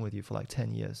has been with you for like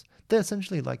 10 years, they're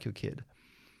essentially like your kid.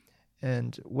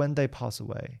 And when they pass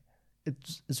away,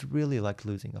 it's really like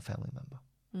losing a family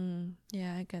member.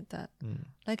 Yeah, I get that.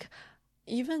 Like,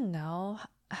 even now,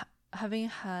 having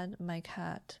had my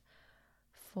cat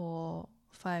for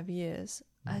 5 years,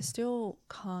 I still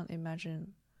can't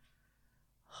imagine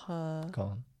her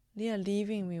Gone. Yeah,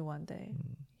 leaving me one day.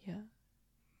 Yeah.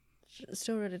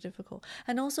 Still really difficult.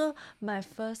 And also, my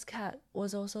first cat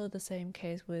was also the same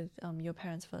case with your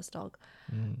parents' first dog.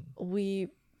 We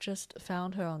just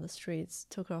found her on the streets,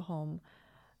 took her home.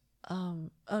 Oh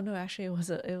no, actually it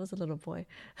was a little boy.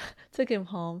 Took him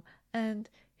home, and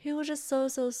he was just so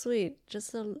sweet,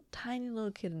 just a tiny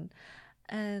little kitten.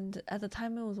 And at the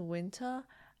time it was winter,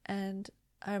 and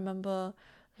I remember,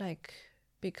 like,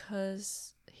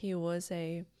 because he was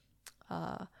a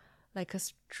like a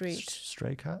stray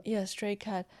cat. Yeah, stray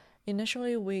cat.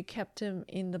 Initially we kept him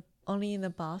only in the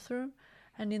bathroom,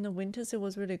 and in the winters it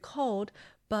was really cold,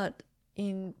 but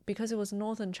because it was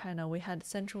northern China, we had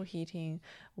central heating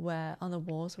where on the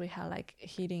walls we had like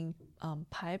heating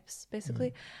pipes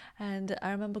basically. And I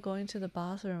remember going to the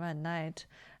bathroom at night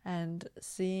and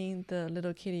seeing the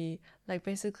little kitty like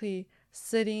basically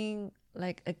sitting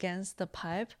like against the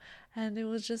pipe, and it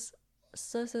was just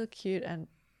so cute. And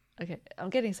okay, I'm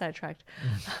getting sidetracked.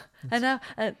 And now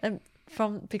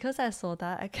because I saw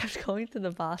that, I kept going to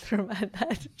the bathroom at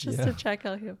night just to check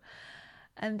on him.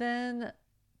 And then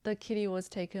the kitty was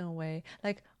taken away.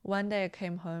 Like, one day I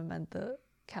came home and the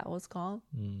cat was gone.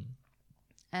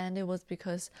 And it was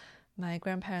because my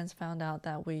grandparents found out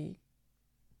that we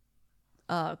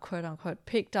quote unquote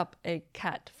picked up a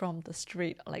cat from the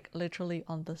street, like literally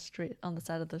on the street, on the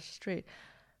side of the street.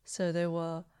 So they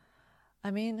were,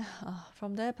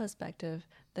 from their perspective,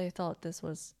 they thought this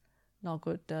was not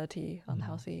good, dirty,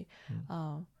 unhealthy.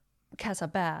 Cats are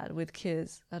bad with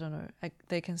kids. I don't know.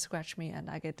 They can scratch me and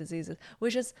I get diseases,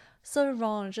 which is so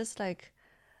wrong. Just like,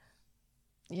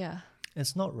 yeah.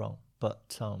 It's not wrong,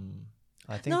 but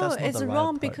I think no, that's not it's the right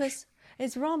wrong approach.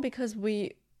 it's wrong because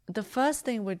the first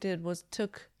thing we did was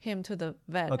took him to the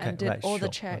vet and did all the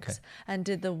checks and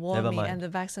did the warming and the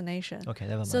vaccination. Okay,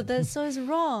 never mind. So it's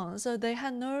wrong. So they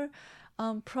had no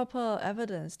proper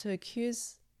evidence to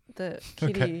accuse the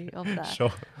kitty of that.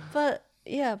 Sure. But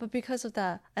because of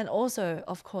that, and also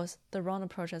of course the wrong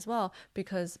approach as well,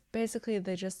 because basically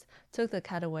they just took the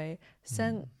cat away,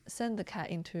 sent the cat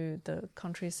into the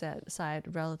countryside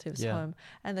relatives' home,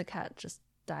 and the cat just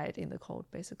died in the cold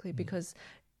basically, because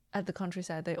at the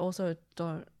countryside they also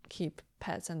don't keep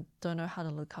pets and don't know how to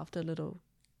look after little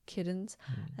kittens,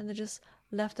 and they just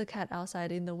left the cat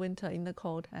outside in the winter in the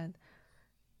cold. And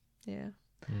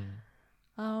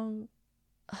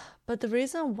but the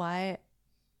reason why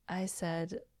I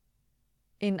said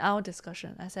in our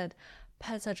discussion, I said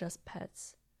pets are just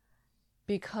pets,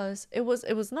 because it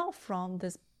was not from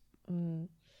this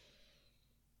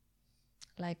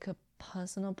like a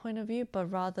personal point of view, but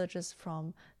rather just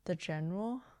from the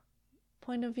general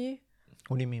point of view.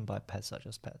 What do you mean by pets are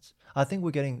just pets? I think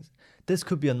we're getting, this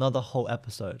could be another whole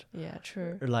episode. Yeah,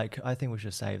 true. Like, I think we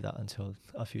should save that until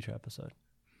a future episode.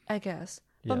 I guess.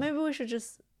 Yeah. But maybe we should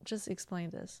just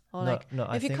explain this. Or No, like, no,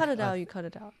 I if you think cut it out, you cut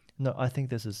it out. No, I think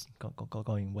this is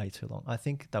going way too long. I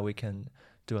think that we can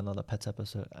do another pets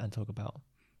episode and talk about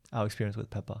our experience with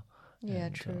Peppa. Yeah,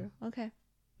 And, true. Okay.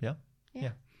 Yeah?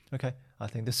 Yeah. Okay. I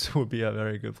think this would be a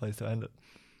very good place to end it.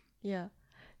 Yeah.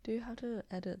 Do you have to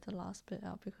edit the last bit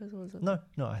out because it was a... No,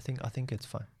 I think it's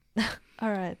fine.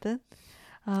 All right then.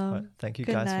 Right, thank you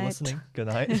good guys for night. listening. Good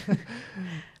night.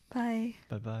 Bye.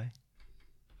 Bye-bye.